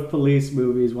making fun of police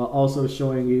movies while also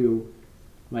showing you,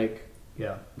 like,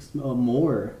 Yeah.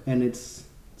 more. And it's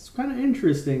kind of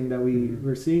interesting that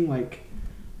we're seeing like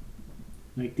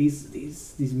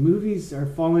these movies are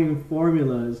following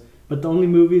formulas. But the only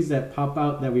movies that pop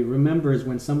out that we remember is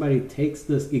when somebody takes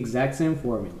this exact same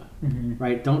formula,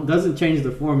 right? Doesn't change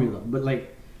the formula, but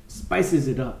like spices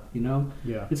it up, you know?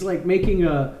 Yeah. It's like making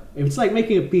a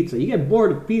pizza. You get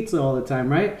bored of pizza all the time,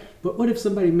 right? But what if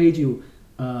somebody made you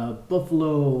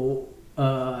buffalo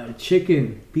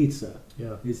chicken pizza?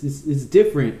 Yeah. It's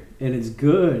different and it's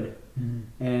good,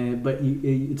 but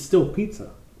it's still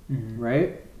pizza,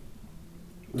 right?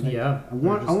 Like, Yeah.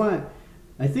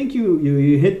 I think you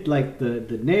hit like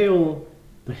the nail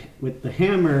with the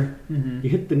hammer. You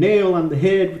hit the nail on the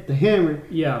head with the hammer.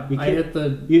 Yeah. You I hit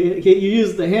the you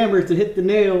use the hammer to hit the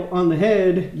nail on the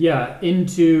head.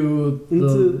 into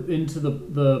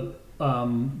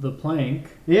the plank,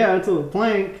 Yeah, into the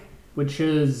plank. which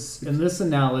is in this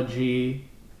analogy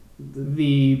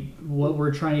what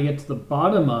we're trying to get to the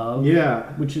bottom of. Yeah,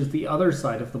 Which is the other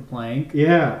side of the plank.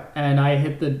 yeah, And I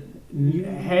hit the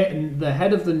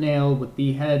head of the nail with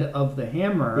the head of the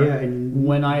hammer. Yeah, and-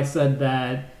 when I said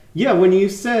that. yeah. When you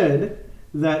said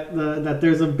that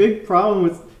there's a big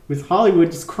problem with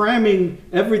Hollywood just cramming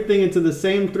everything into the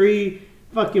same 3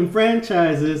 fucking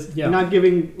franchises, Yeah. and not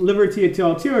giving liberty to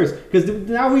auteurs. Because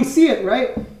now we see it,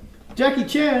 right? Jackie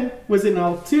Chan was an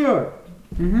auteur.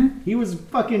 He was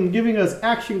fucking giving us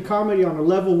action comedy on a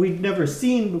level we'd never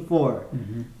seen before.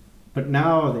 But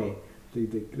now they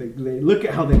look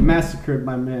at how they massacred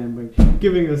my man by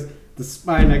giving us The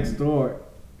Spy Next Door.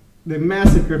 They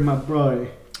massacred my boy.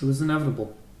 It was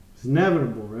inevitable. It's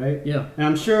inevitable, right? Yeah. And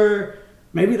I'm sure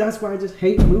maybe that's why I just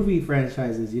hate movie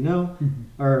franchises, you know?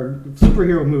 Or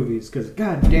superhero movies, because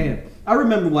goddamn. I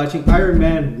remember watching Iron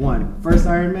Man 1. First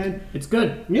Iron Man. It's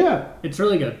good. Yeah, It's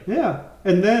really good. yeah.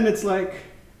 And then it's like,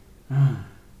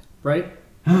 Right?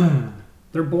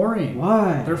 They're boring.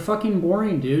 why? They're fucking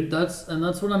boring, dude. That's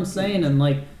what I'm saying. And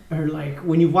like, Or like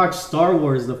when you watch Star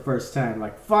Wars the first time,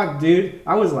 like fuck, dude.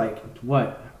 I was like,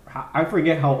 what? I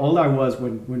forget how old I was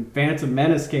when Phantom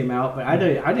Menace came out, but I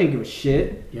didn't give a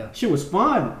shit. Yeah. Shit was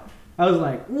fun. I was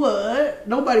like, what?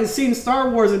 Nobody's seen Star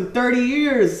Wars in 30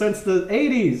 years since the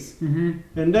 80s.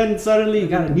 And then suddenly you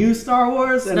got a new Star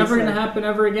Wars. it's never gonna happen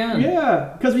ever again.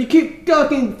 Yeah, because we keep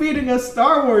fucking feeding us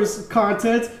Star Wars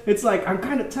content. It's like, I'm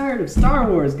kind of tired of Star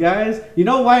Wars, guys. You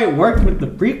know why it worked with the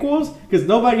prequels? Because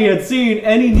nobody had seen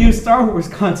any new Star Wars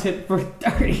content for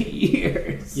 30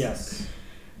 years. Yes.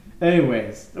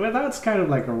 Anyways, well, that's kind of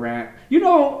like a rant. You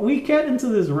know, we get into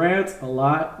this rant a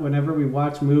lot whenever we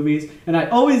watch movies, and I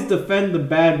always defend the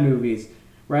bad movies,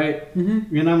 right?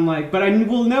 And I'm like, but I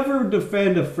will never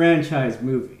defend a franchise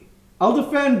movie. I'll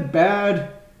defend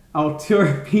bad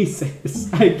auteur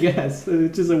pieces, I guess,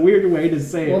 which is a weird way to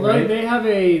say Well, it, right? they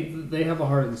have a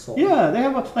heart and soul. Yeah, they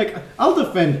have I'll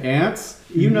defend Ants.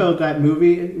 You know that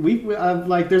movie.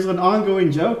 There's an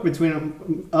ongoing joke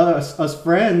between us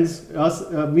friends,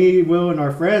 me, Will, and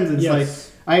our friends. It's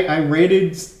Yes. like I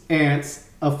rated Ants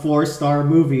a 4-star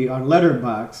movie on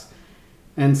Letterboxd,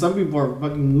 and some people are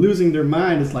fucking losing their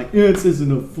mind. It's like Ants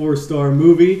isn't a 4-star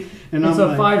movie, and It's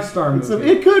I'm a like, 5-star movie.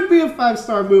 it could be a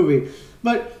 5-star movie,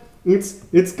 but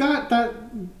it's got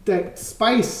that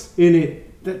spice in it.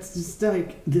 That's just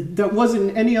like that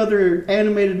wasn't any other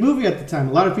animated movie at the time.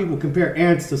 A lot of people compare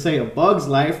Ants to say A Bug's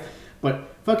Life, but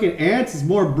fucking Ants is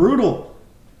more brutal.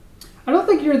 I don't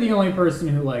think you're the only person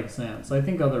who likes ants. I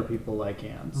think other people like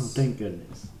ants. Oh, thank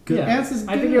goodness. Because Yeah. Ants is good.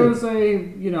 I think it was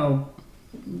a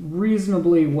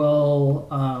reasonably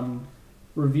well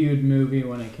reviewed movie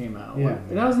when it came out. Yeah.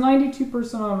 It has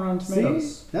 92% on Rotten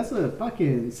Tomatoes. See, that's a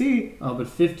fucking Oh, but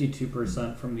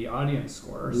 52% from the audience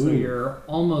score. So Ooh. you're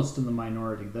almost in the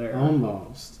minority there.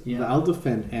 Almost. Yeah. I'll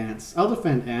defend Ants. I'll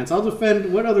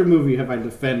defend. What other movie have I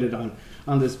defended on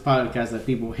this podcast that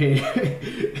people hate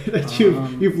that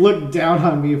you've looked down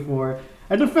on me for?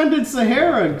 I defended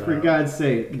Sahara for God's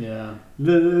sake. Yeah. Was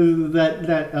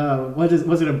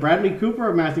it a Bradley Cooper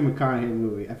or Matthew McConaughey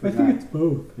movie? I forgot.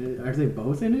 both. Are they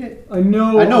both in it? I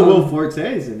know. I know Will Forte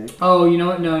is in it. Oh, you know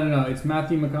what? No. It's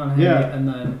Matthew McConaughey Yeah. and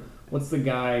then what's the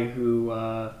guy who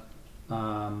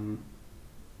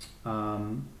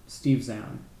Steve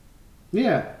Zahn.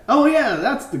 Yeah. Oh yeah,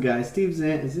 that's the guy, Steve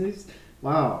Zahn.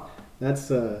 Wow.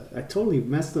 That's I totally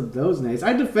messed up those names.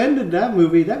 I defended that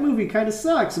movie. That movie kind of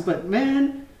sucks, but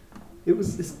man, it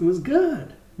was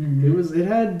good.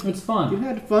 Mm-hmm. It's fun. It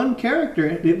had fun character.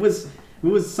 It was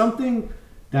something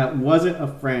that wasn't a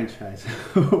franchise.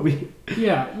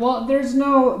 Yeah. Well, there's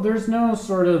no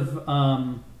sort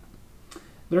of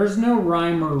there's no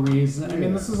rhyme or reason. I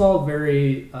mean, this is all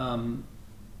very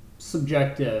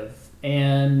subjective,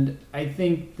 and I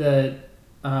think that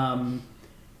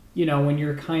when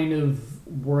you're kind of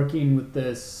working with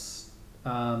this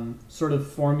sort of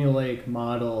formulaic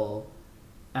model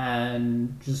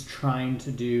and just trying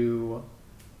to do,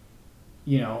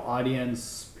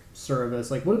 audience service,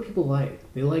 like, what do people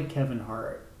like? They like Kevin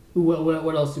Hart. Ooh,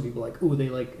 what else do people like? Ooh, they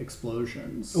like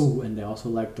explosions. Ooh, and they also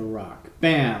like The Rock.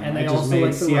 Bam! And they just also made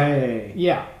like The CIA. Rock.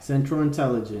 Yeah. Central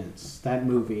Intelligence. That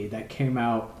movie that came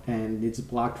out and it's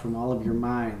blocked from all of your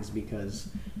minds because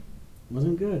it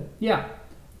wasn't good. Yeah.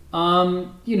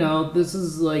 This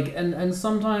is like, and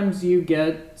sometimes you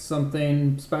get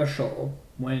something special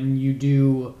when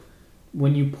you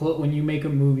make a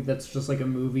movie that's just like a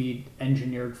movie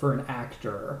engineered for an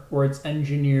actor, or it's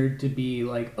engineered to be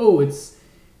like, oh, it's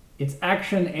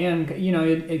action, and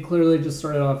it clearly just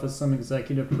started off as some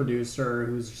executive producer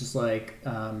who's just like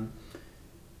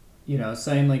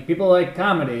saying like, people like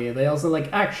comedy, they also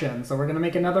like action, so we're gonna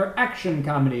make another action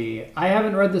comedy. I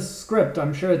haven't read the script,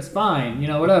 I'm sure it's fine,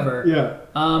 whatever. Yeah.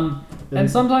 And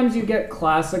sometimes you get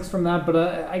classics from that, but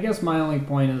I guess my only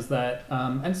point is that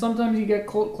and sometimes you get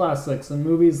cult classics and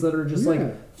movies that are just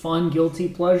like fun guilty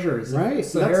pleasures. Right. If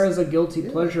Sahara's a guilty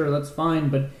pleasure, that's fine,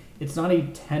 but it's not a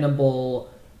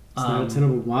tenable not a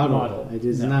tenable model. It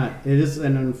is not. It is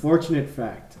an unfortunate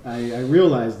fact. I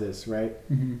realize this, right?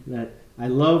 Mm-hmm. That I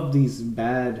love these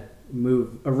bad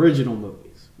original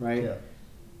movies, right? Yeah.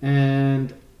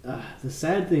 And the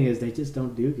sad thing is they just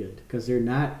don't do good because they're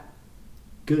not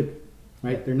good,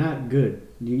 right? Yeah. They're not good.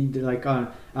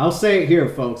 I'll say it here,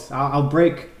 folks. I'll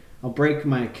break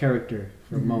my character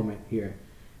for a moment here,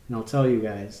 and I'll tell you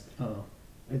guys. Oh.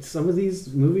 It's some of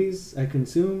these movies I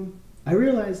consume. I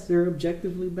realize they're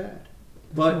objectively bad,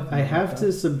 but I have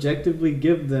to subjectively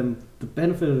give them the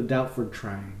benefit of the doubt for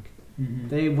trying. Mm-hmm.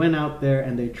 They went out there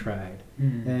and they tried,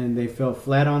 and they fell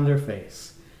flat on their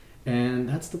face. And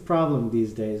that's the problem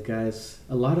these days, guys.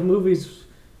 A lot of movies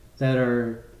that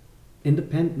are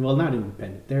independent, well, not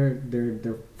independent,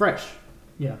 they're fresh.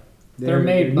 Yeah. They're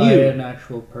made by an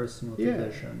actual person with a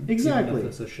vision. Exactly. Even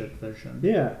if it's a shit vision.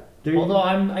 Yeah. Although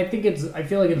I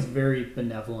feel like it's very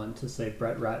benevolent to say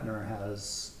Brett Ratner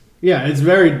has. Yeah, it's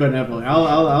very benevolent.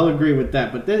 I'll agree with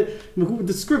that. But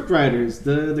the script writers,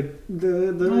 the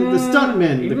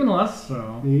stuntmen, even less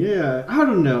so. Yeah, I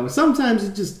don't know. Sometimes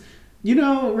it just,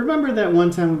 remember that one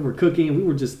time we were cooking and we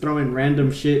were just throwing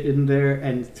random shit in there,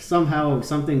 and somehow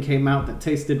something came out that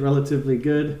tasted relatively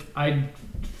good. I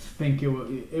think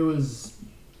it was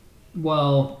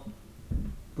well.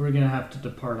 We're gonna have to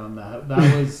depart on that.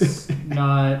 That was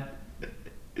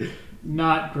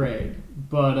not great,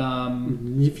 but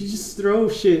if you just throw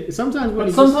shit, sometimes.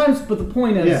 But the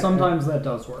point is, sometimes that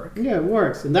does work. Yeah, it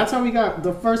works, and that's how we got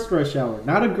the first Rush Hour.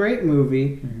 Not a great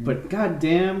movie, but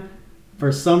goddamn,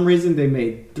 for some reason they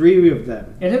made 3 of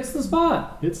them. It hits the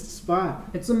spot. It's the spot.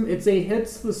 It's a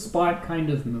hits the spot kind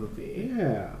of movie.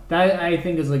 Yeah, that I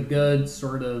think is a good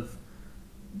sort of.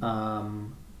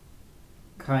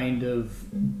 Kind of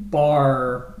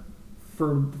bar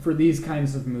for these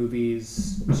kinds of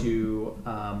movies to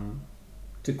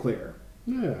clear.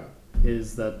 Yeah,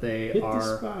 is that they hit are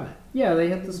the spot. Yeah, they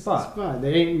hit the spot.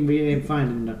 We ain't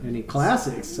finding any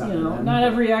classics. Not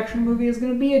every action movie is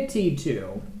going to be a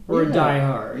T2 or a Die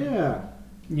Hard. Yeah,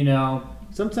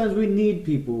 sometimes we need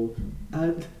people.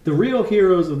 The real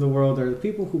heroes of the world are the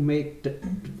people who make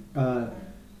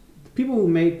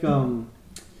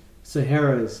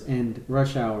Sahara's and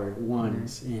Rush Hour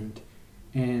ones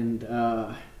and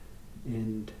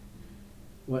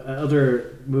what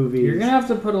other movies? You're gonna have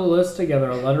to put a list together,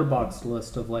 a letterboxd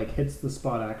list of like hits the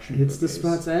spot action. Hits the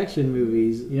spots action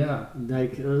movies. Yeah,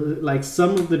 like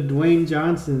some of the Dwayne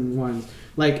Johnson ones,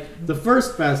 like the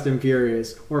first Fast and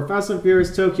Furious or Fast and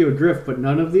Furious Tokyo Drift, but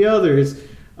none of the others.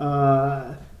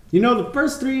 The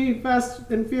first 3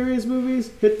 Fast and Furious movies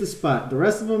hit the spot. The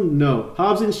rest of them, no.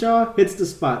 Hobbs and Shaw hits the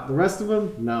spot. The rest of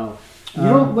them, no.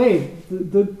 Wait.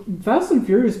 The Fast and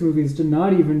Furious movies did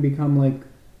not even become like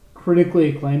critically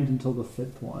acclaimed until the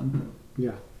 5th one.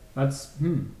 Yeah, that's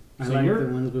I like the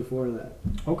ones before that.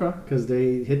 Okay, because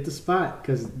they hit the spot.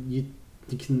 Because you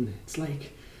can. It's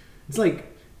like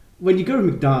when you go to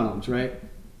McDonald's, right?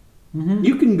 Mm-hmm.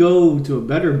 You can go to a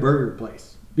better burger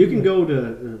place. You can go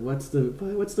to what's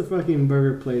the fucking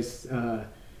burger place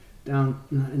down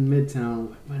in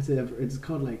Midtown? What is it? It's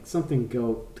called like something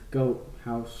Goat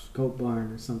House, Goat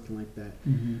Barn, or something like that.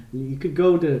 Mm-hmm. You could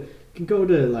go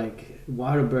to like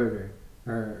Whataburger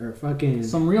or fucking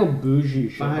Some real bougie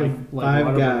shit. Five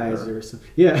like Guys Whataburger. or something.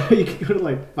 Yeah, you can go to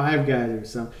like Five Guys or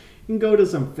something. You can go to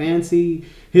some fancy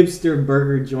hipster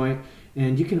burger joint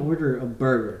and you can order a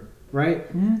burger, right?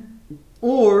 Mm-hmm.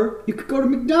 Or you could go to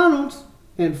McDonald's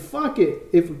and fuck it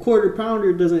if a quarter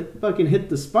pounder doesn't fucking hit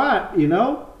the spot, you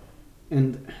know?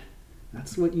 And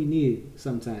that's what you need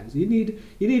sometimes. You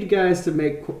need guys to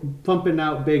make pumping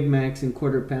out Big Macs and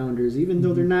quarter pounders, even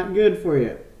though they're not good for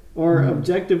you or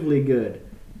objectively good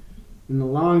in the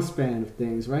long span of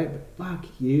things, right? But fuck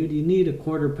you need a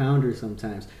quarter pounder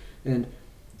sometimes. And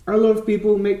I love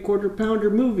people who make quarter pounder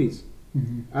movies.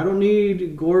 Mm-hmm. I don't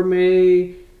need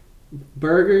gourmet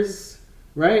burgers,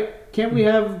 right? Can't we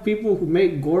have people who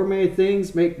make gourmet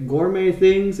things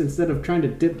instead of trying to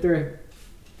dip their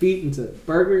feet into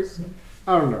burgers?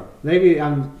 I don't know. Maybe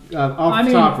I'm off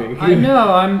topic. I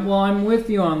know. I'm with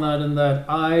you on that. In that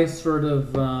I sort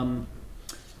of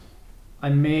I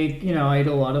make I eat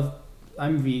a lot of.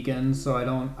 I'm vegan, so I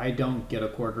don't get a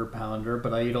quarter pounder,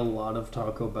 but I eat a lot of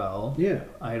Taco Bell. Yeah.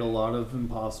 I eat a lot of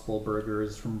Impossible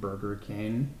Burgers from Burger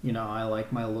King. I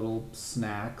like my little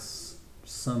snacks,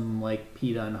 some like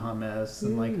pita and hummus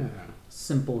and like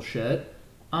simple shit.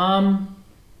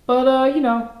 But I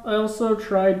also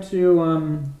tried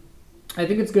to I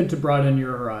think it's good to broaden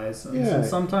your horizons. Yeah. And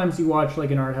sometimes you watch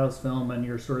like an art house film and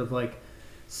you're sort of like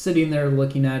sitting there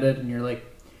looking at it and you're like,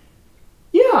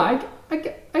 yeah, I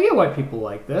get why people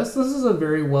like this. This is a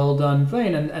very well done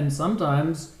thing. And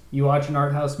sometimes you watch an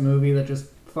art house movie that just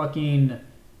fucking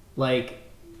like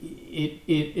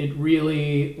it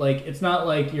really like it's not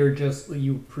like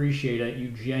you appreciate it, you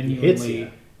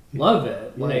genuinely love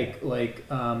it. Yeah.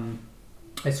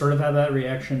 I sort of had that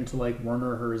reaction to like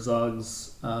Werner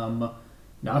Herzog's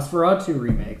Nosferatu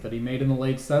remake that he made in the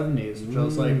late 70s, which I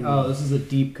was like, oh, this is a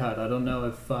deep cut. I don't know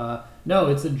if no,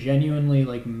 it's a genuinely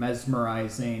like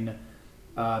mesmerizing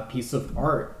piece of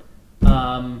art.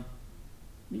 Yeah.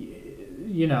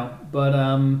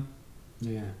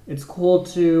 It's cool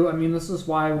to. I mean, this is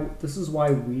why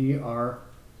we are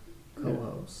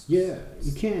co-hosts. Yeah.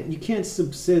 You can't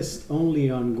subsist only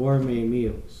on gourmet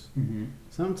meals. Mm-hmm.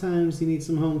 Sometimes you need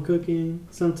some home cooking.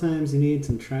 Sometimes you need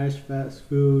some trash fast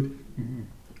food. Mm-hmm.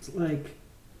 It's like,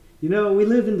 we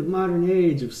live in the modern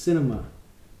age of cinema.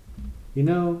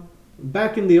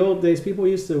 Back in the old days, people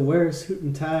used to wear suit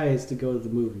and ties to go to the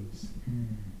movies.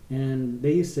 And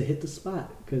they used to hit the spot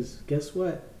because guess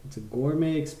what? It's a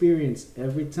gourmet experience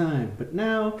every time. But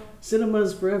now,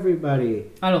 cinema's for everybody.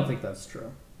 I don't think that's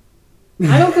true.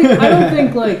 I don't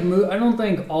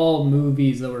think all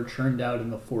movies that were churned out in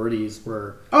the 40s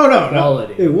were quality. No,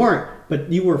 they weren't.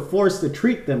 But you were forced to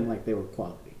treat them like they were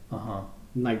quality. Uh-huh.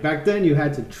 Like back then, you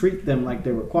had to treat them like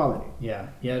they were quality. Yeah.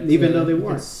 Even though they you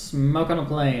weren't. could smoke on a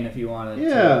plane if you wanted to.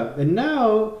 Yeah, and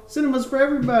now cinema's for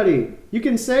everybody. You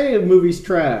can say a movie's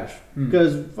trash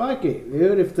because fuck it,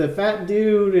 dude. If the fat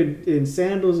dude in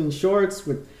sandals and shorts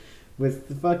with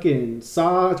the fucking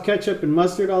ketchup and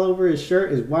mustard all over his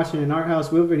shirt is watching an art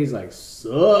house movie and he's like,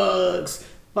 sucks.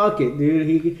 Fuck it,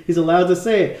 dude. He's allowed to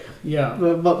say it. Yeah.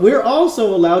 But we're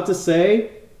also allowed to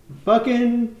say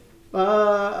fucking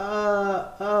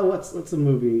what's the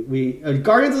movie?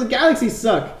 Guardians of the Galaxy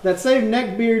suck. That same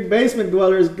neckbeard basement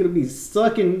dweller is gonna be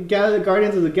sucking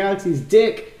Guardians of the Galaxy's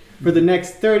dick for the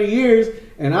next 30 years,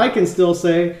 and I can still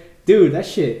say, dude, that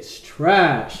shit's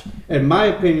trash. And my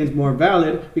opinion's more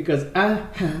valid because I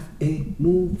have a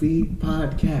movie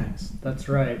podcast. That's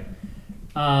right.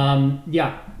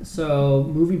 Yeah. So,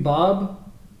 Movie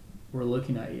Bob, we're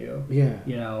looking at you. Yeah.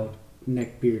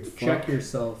 Neckbeard fuck. Check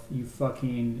yourself, you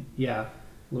fucking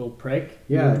little prick.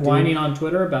 Yeah, You're whining on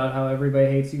Twitter about how everybody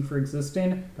hates you for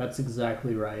existing. That's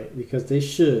exactly right. Because they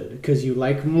should. Because you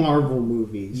like Marvel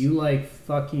movies. You like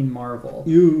fucking Marvel.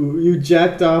 You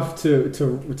jacked off to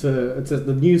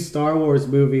the new Star Wars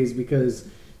movies because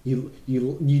you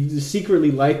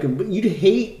secretly like them, but you'd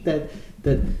hate that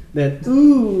there's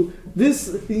too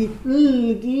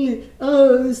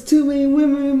many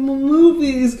women in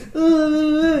movies,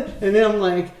 and then I'm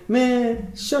like,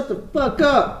 man, shut the fuck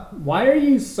up. Why are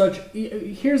you such?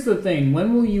 Here's the thing: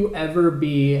 when will you ever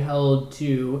be held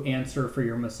to answer for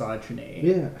your misogyny?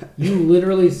 Yeah, you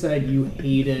literally said you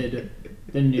hated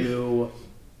the new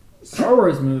Star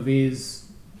Wars movies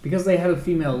because they had a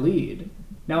female lead.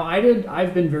 Now,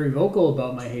 I've been very vocal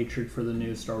about my hatred for the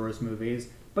new Star Wars movies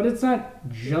But it's not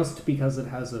just because it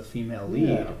has a female lead.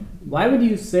 Yeah. Why would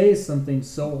you say something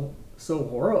so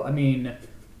horrible? I mean,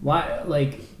 why?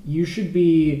 Like, you should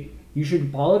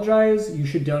apologize. You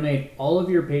should donate all of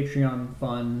your Patreon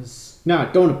funds. Nah,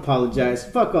 don't apologize.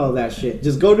 Fuck all that shit.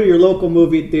 Just go to your local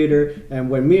movie theater, and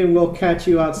when me and Will catch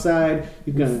you outside,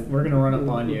 We're gonna run up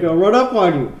on you. We're gonna run up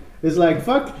on you. It's like,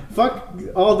 fuck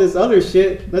all this other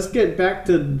shit. Let's get back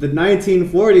to the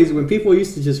 1940s when people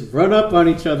used to just run up on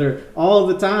each other all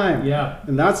the time. Yeah.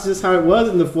 And that's just how it was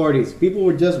in the 40s. People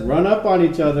would just run up on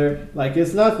each other like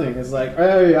it's nothing. It's like,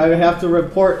 hey, I have to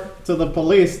report to the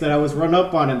police that I was run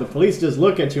up on. And the police just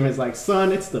look at you and it's like,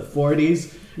 son, it's the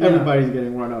 40s. Yeah. Everybody's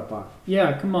getting run up on.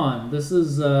 Yeah, come on. This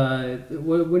is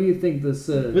what do you think this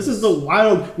is? This is the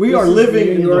wild. We This are is living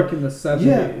New in York in the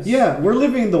 70s. Yeah, we're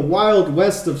living in the wild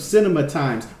west of cinema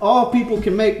times. All people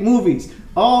can make movies.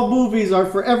 All movies are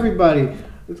for everybody.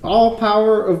 It's all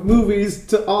power of movies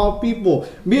to all people.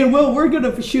 Me and Will, we're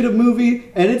gonna shoot a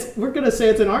movie, and we're gonna say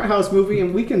it's an art house movie,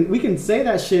 and we can say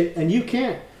that shit, and you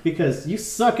can't because you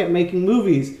suck at making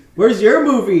movies. Where's your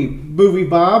movie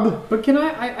Bob? But can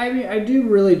I mean, I do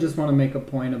really just want to make a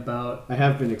point about... I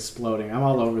have been exploding. I'm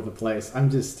all over the place. I'm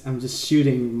just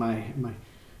shooting my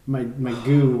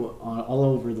goo all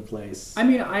over the place. I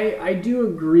mean, I do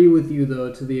agree with you,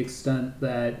 though, to the extent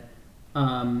that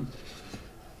I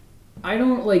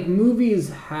don't... Like, movies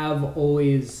have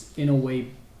always, in a way,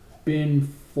 been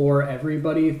for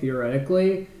everybody,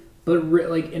 theoretically. But,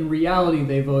 like, in reality,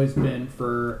 they've always been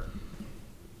for...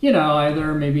 You know,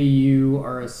 either maybe you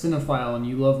are a cinephile and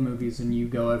you love movies and you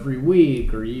go every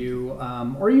week, or you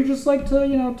just like to,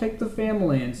 you know, take the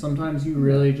family, and sometimes you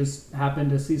really just happen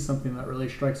to see something that really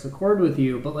strikes a chord with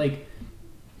you. But like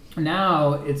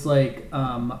now, it's like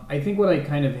I think what I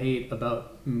kind of hate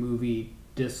about movie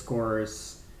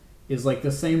discourse is like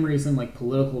the same reason like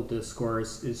political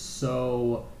discourse is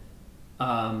so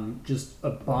just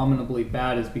abominably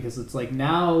bad is because it's like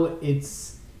now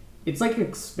it's like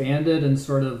expanded and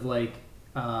sort of like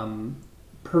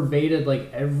pervaded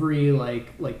like every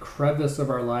like crevice of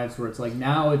our lives, where it's like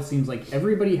now it seems like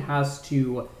everybody has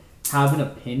to have an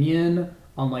opinion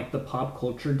on like the pop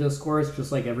culture discourse,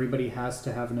 just like everybody has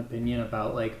to have an opinion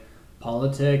about like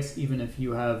politics, even if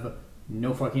you have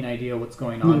no fucking idea what's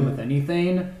going on with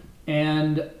anything.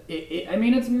 And I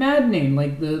mean, it's maddening.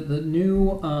 Like the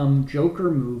new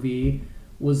Joker movie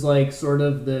was like sort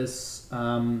of this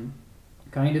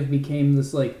kind of became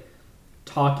this like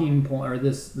talking point, or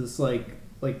this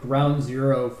like ground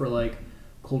zero for like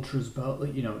cultures about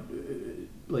like, you know,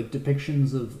 like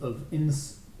depictions of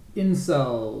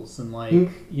incels and like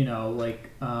you know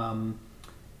like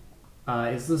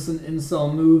is this an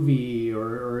incel movie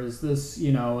or is this,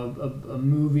 you know, a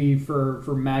movie for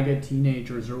MAGA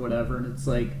teenagers or whatever? And it's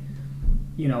like,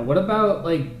 you know, what about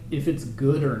like if it's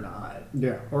good or not?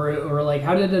 Yeah. Or like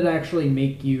how did it actually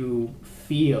make you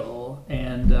feel?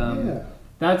 And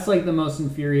that's like the most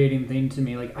infuriating thing to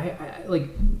me. Like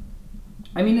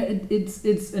I mean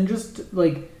it's and just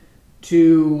like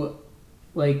to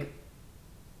like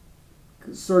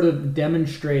sort of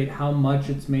demonstrate how much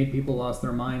it's made people lost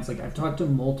their minds. Like I've talked to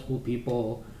multiple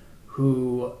people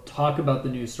who talk about the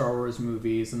new Star Wars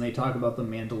movies and they talk about The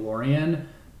Mandalorian,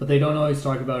 but they don't always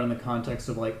talk about it in the context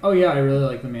of like, oh yeah, I really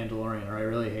like The Mandalorian, or I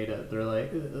really hate it. They're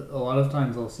like, a lot of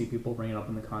times I'll see people bring it up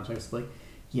in the context of like,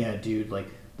 yeah, dude, like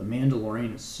The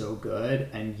Mandalorian is so good,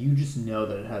 and you just know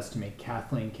that it has to make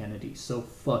Kathleen Kennedy so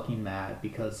fucking mad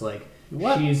because like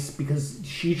because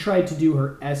she tried to do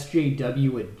her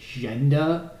SJW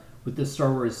agenda with the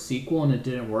Star Wars sequel and it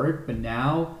didn't work, but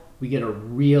now we get a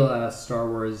real ass Star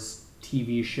Wars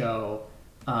TV show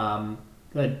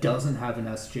that doesn't have an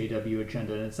SJW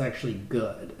agenda, and it's actually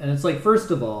good. And it's like, first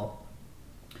of all,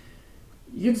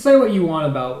 you can say what you want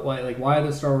about why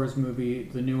the Star Wars movie,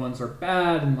 the new ones are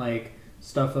bad, and like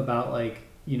stuff about like,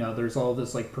 you know, there's all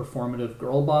this like performative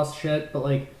girl boss shit, but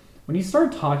like when you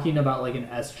start talking about like an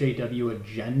SJW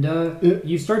agenda,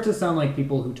 you start to sound like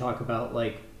people who talk about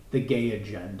like the gay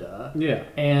agenda. Yeah.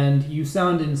 And you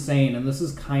sound insane, and this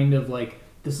is kind of like,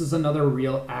 this is another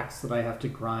real axe that I have to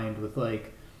grind with,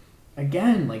 like,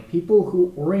 again, like people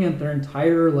who orient their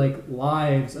entire like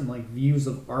lives and like views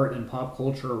of art and pop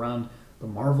culture around the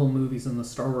Marvel movies and the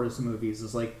Star Wars movies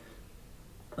is like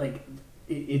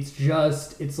it's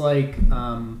just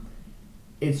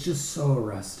so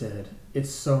arrested. It's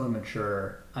so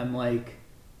immature. I'm like,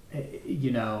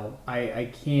 you know, I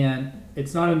can't,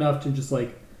 it's not enough to just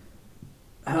like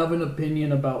have an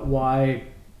opinion about why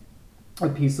a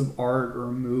piece of art or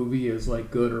a movie is like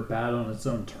good or bad on its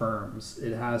own terms.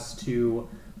 It has to,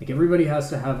 like, everybody has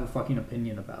to have a fucking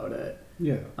opinion about it.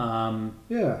 Yeah.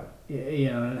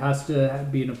 it has to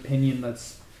be an opinion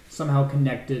that's somehow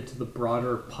connected to the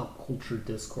broader pop culture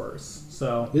discourse.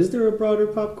 So, is there a broader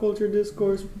pop culture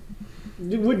discourse?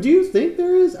 Do you think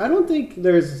there is? I don't think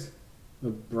there's a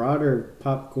broader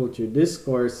pop culture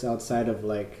discourse outside of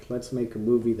like, let's make a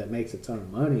movie that makes a ton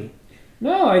of money.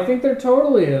 no, I think there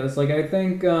totally is. Like, I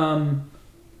think,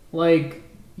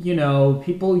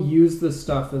 people use this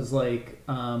stuff as like,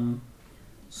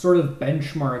 sort of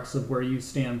benchmarks of where you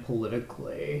stand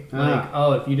politically.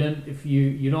 Like,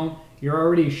 you're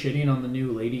already shitting on the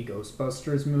new Lady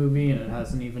Ghostbusters movie and it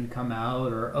hasn't even come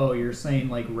out, or you're saying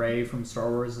like Rey from Star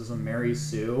Wars is a Mary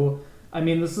Sue. I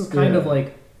mean, this is kind of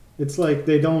like, it's like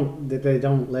they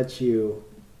don't let you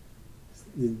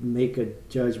make a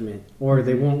judgment, or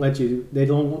they won't let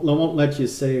you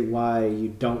say why you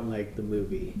don't like the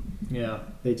movie. yeah.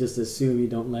 They just assume you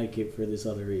don't like it for this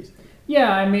other reason.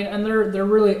 Yeah, I mean, and there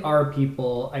really are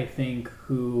people, I think,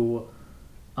 who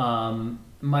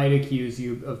might accuse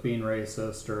you of being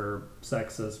racist or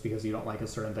sexist because you don't like a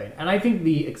certain thing. And I think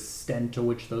the extent to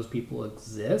which those people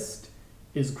exist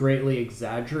is greatly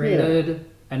exaggerated,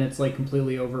 and it's like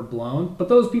completely overblown. But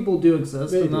those people do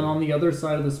exist. They and do. then on the other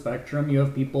side of the spectrum, you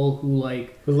have people who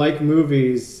Who like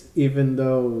movies even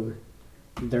though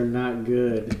they're not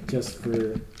good, just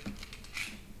for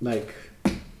like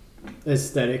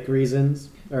aesthetic reasons,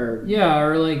 or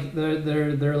like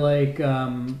they're like,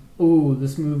 ooh,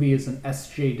 this movie is an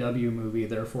SJW movie,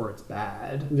 therefore it's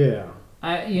bad. yeah,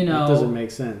 It it doesn't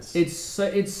make sense. It's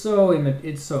so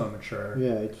immature.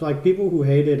 Yeah, it's like people who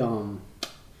hated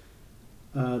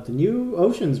the new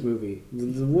Oceans movie,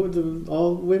 the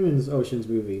all women's Oceans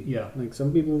movie. Yeah. Like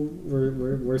some people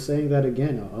were saying that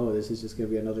again. Oh, this is just gonna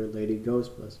be another Lady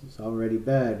Ghostbusters. It's already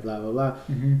bad. Blah blah blah.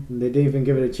 Mm-hmm. And they didn't even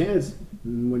give it a chance.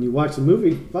 And when you watch the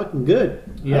movie, fucking good.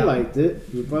 Yeah. I liked it.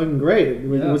 It was fucking great. It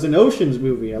was an Oceans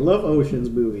movie. I love Oceans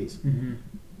movies. Mm-hmm.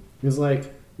 It's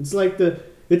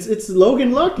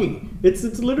Logan Lucky. It's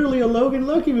literally a Logan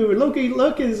Lucky movie. Logan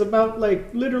Lucky is about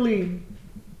like literally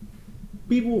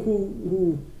people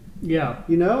who Yeah.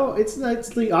 it's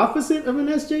the opposite of an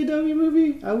SJW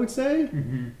movie, I would say.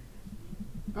 Mm-hmm.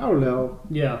 I don't know.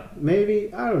 Yeah.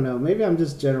 Maybe I don't know. Maybe I'm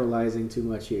just generalizing too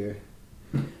much here.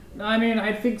 I mean,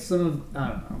 I think some of I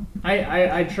don't know.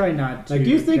 I try not to. Like, do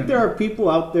you think there are people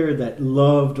out there that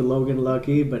loved Logan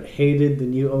Lucky but hated the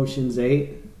new Ocean's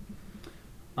 8?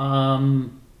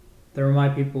 There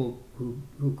might be people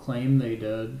who claim they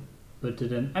did, but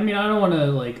didn't. I mean, I don't want to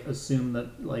like assume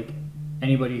that like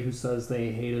anybody who says they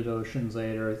hated Ocean's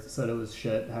 8 or said it was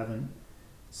shit haven't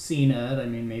seen it. I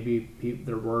mean, maybe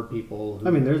there were people who...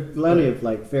 I mean, there's plenty of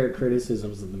like fair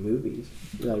criticisms of the movies.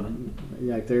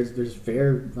 Like there's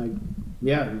fair, like,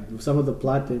 yeah, some of the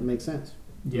plot didn't make sense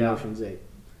in Yeah. Ocean's 8.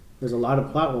 There's a lot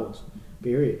of plot holes,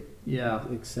 period. Yeah.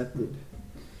 Accepted.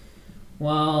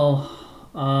 Well,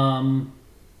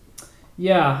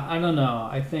 yeah, I don't know.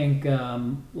 I think,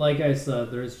 like I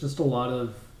said, there's just a lot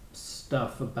of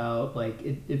stuff about, like,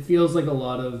 it feels like a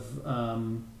lot of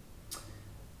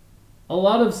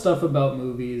stuff about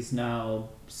movies now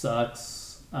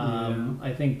sucks.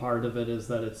 I think part of it is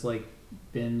that it's, like,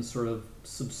 been sort of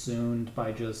subsumed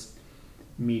by just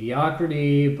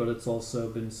mediocrity, but it's also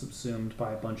been subsumed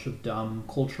by a bunch of dumb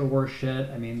culture war shit.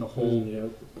 I mean, the whole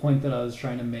point that I was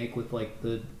trying to make with, like,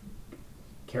 the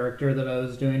character that I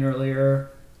was doing earlier,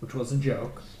 which was a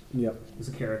joke. Yep. It was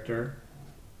a character.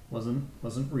 Wasn't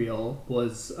real.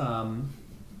 Was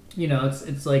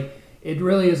it's like, it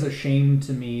really is a shame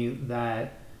to me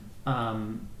that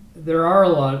there are a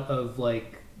lot of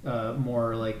like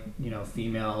more like,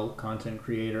 female content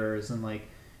creators and like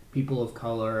people of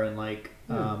color and like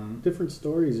different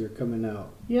stories are coming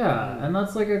out. Yeah, and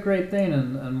that's like a great thing,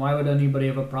 and why would anybody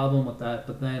have a problem with that?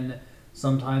 But then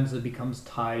sometimes it becomes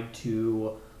tied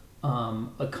to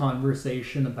a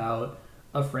conversation about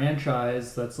a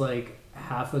franchise that's like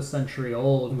half a century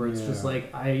old, where it's just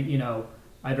like,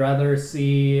 I'd rather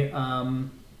see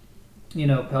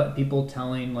people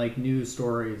telling like new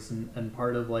stories, and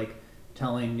part of like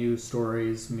telling new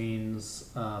stories means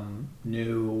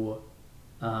new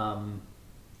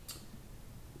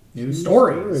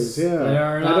stories. Yeah, They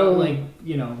are not like,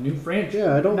 new franchise.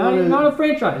 Yeah, I don't not, want not a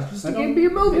franchise. Just it can be a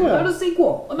movie, not a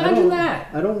sequel. Imagine that.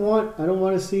 I don't want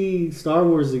to see Star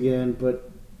Wars again,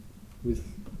 but with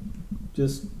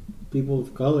just people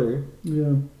of color.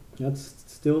 Yeah. That's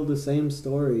still the same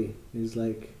story. There's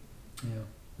like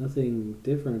nothing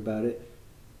different about it.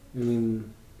 I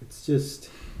mean, it's just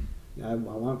I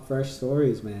want fresh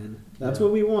stories, man. That's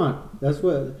what we want. That's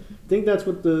what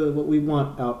what we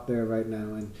want out there right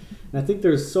now. And I think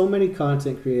there's so many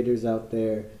content creators out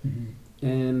there,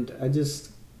 and I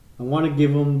I want to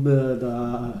give them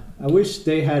the. I wish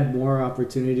they had more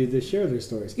opportunity to share their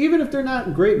stories, even if they're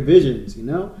not great visions. You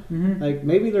know, like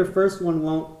maybe their first one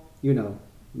won't,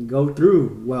 go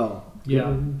through well.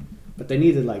 Yeah. But they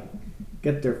need to like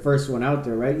get their first one out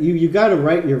there, right? You got to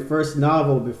write your first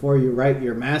novel before you write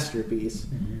your masterpiece,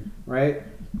 right?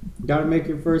 You got to make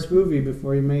your first movie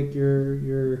before you make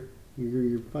your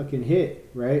fucking hit,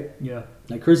 right? Yeah.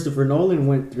 Like Christopher Nolan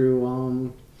went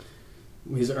through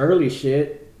his early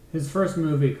shit. His first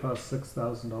movie cost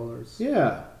 $6,000.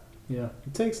 Yeah. Yeah.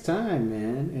 It takes time,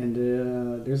 man,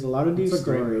 and there's a lot of these It's a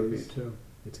stories. great movie too.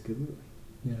 It's a good movie.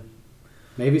 Yeah.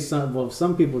 Maybe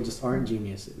some people just aren't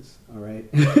geniuses. All right,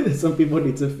 some people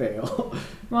need to fail.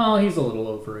 Well, he's a little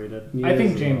overrated. He I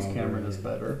think is a James little Cameron is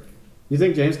overrated. better. You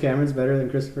think James Cameron's better than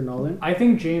Christopher Nolan? I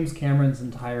think James Cameron's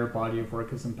entire body of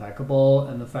work is impeccable,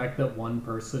 and the fact that one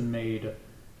person made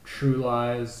True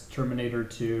Lies, Terminator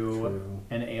 2, True.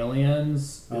 and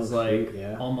Aliens Oh, is true, like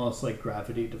yeah. almost like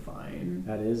gravity defying.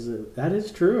 That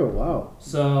is true. Wow,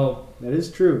 So that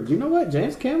is true. Do you know what?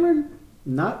 James Cameron,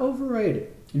 not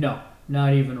overrated, no,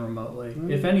 not even remotely.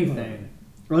 If anything,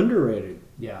 underrated.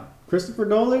 yeah, Christopher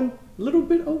Nolan, a little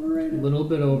bit a overrated. little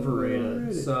bit overrated.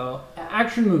 Overrated. So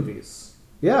action movies,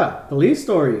 Yeah, Police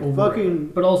Story, overrated, fucking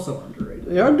but also underrated.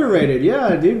 they're underrated.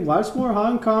 Yeah, dude, watch more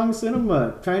Hong Kong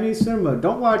cinema, Chinese cinema.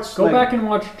 Don't watch. Go like, back and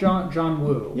watch John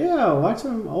Woo. Yeah, watch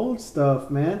some old stuff,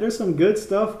 man. There's some good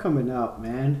stuff coming out,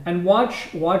 man. And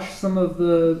watch some of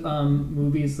the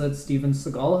movies that Steven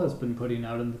Seagal has been putting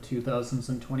out in the 2000s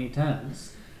and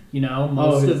 2010s.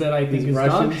 Most of it I think is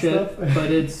Russian dog shit, stuff? but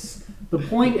it's the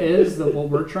point is that what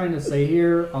we're trying to say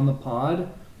here on the pod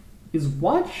is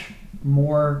watch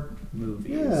more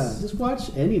movies. Yeah, just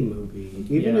watch any movie.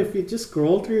 Even Yeah. if you just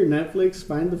scroll through your Netflix,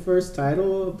 find the first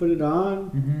title, put it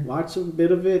on, watch a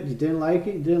bit of it. You didn't like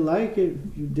it, you didn't like it.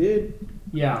 If you did,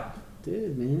 Yeah,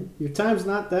 man. Your time's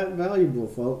not that valuable,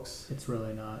 folks. it's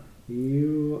really not.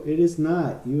 It is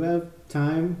not. You have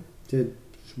time to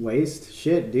waste.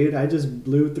 Shit, dude. I just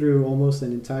blew through almost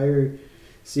an entire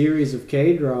series of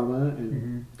K-drama,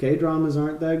 and K-dramas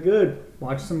aren't that good.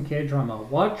 Watch some K-drama.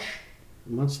 Watch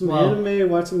Watch some anime,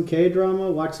 watch some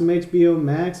K-drama, watch some HBO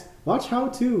Max, watch How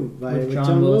To with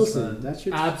John Wilson. That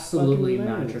shit's absolutely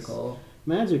fucking hilarious.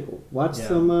 magical. Watch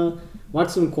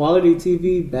some quality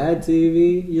TV, bad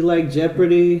TV. You like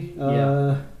Jeopardy,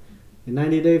 Yeah.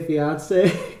 90 Day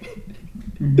Fiance.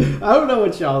 I don't know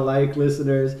what y'all like,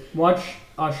 listeners. Watch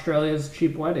Australia's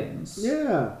Cheap Weddings.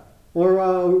 Yeah. Or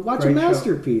watch Great a show.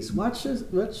 masterpiece. Watch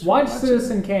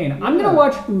Citizen Kane. I'm Yeah. gonna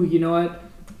watch. Ooh, you know what?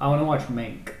 I want to watch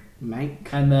Mank.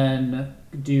 Mank. And then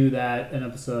do an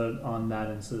episode on that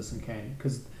and Citizen Kane.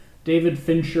 Because David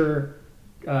Fincher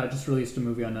just released a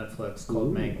movie on Netflix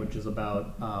called Ooh. Mank, which is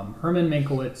about Herman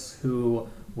Mankiewicz, who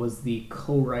was the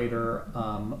co-writer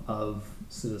of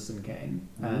Citizen Kane.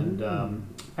 And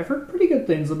I've heard pretty good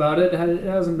things about it. It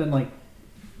hasn't been like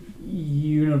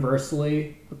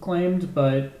universally acclaimed,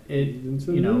 but It's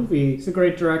a movie. he's a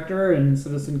great director, and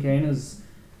Citizen Kane is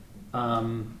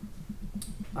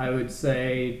I would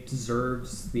say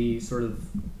deserves the sort of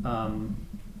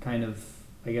kind of,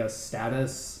 I guess,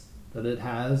 status that it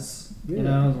has.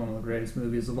 Yeah. It's one of the greatest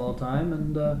movies of all time.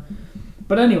 And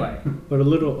but anyway, But a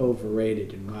little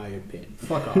overrated, in my opinion.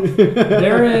 fuck off.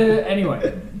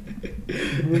 Anyway,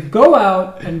 go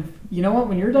out and you know what?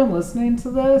 When you're done listening to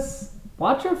this,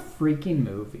 watch a freaking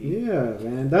movie. Yeah,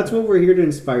 man. That's what we're here to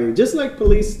inspire you. Just like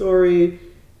Police Story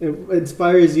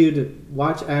inspires you to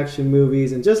watch action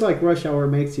movies, and just like Rush Hour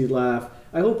makes you laugh,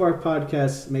 I hope our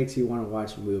podcast makes you want to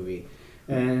watch a movie.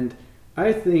 And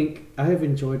I think I have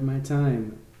enjoyed my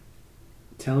time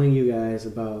telling you guys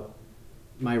about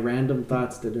my random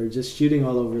thoughts that are just shooting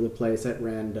all over the place at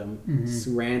random, just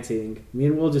ranting. Me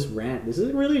and Will just rant. This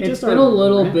is really It's just been our a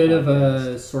little rant bit of podcast.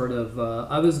 a sort of.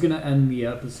 I was gonna end the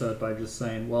episode by just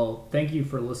saying, well, thank you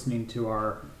for listening to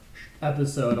our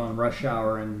episode on Rush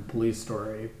Hour and Police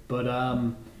Story, but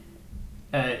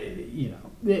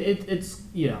it's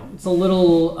it's a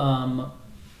little.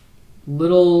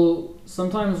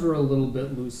 Sometimes we're a little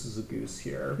bit loose as a goose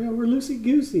here. Yeah, we're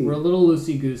loosey-goosey. We're a little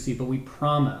loosey goosey, but we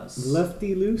promise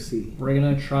Lefty-loosey. we're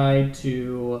gonna try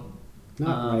to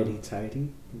Not righty-tighty.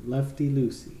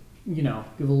 Lefty-loosey.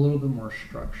 give a little bit more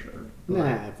structure. But-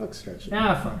 Nah, fuck structure.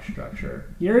 fuck structure.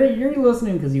 You're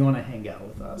listening because you want to hang out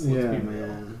with us. Let's Yeah, be real.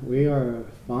 man. We are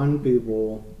fun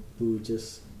people who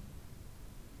just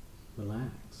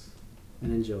relax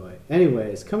and enjoy.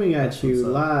 Anyways, coming at That's you what's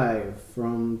up. live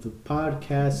from the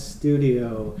podcast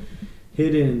studio,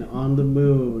 hidden on the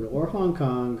moon, or Hong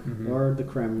Kong, Mhm. or the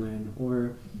Kremlin,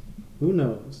 or who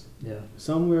knows, Yeah.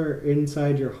 somewhere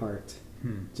inside your heart,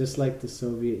 Hmm. just like the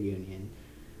Soviet Union.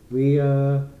 we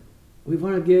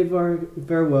want to give our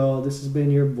farewell. This has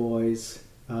been your boys,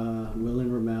 Will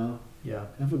and Ramel. Yeah.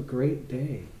 Have a great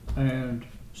day. And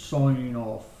signing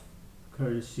off,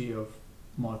 courtesy of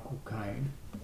Michael Caine.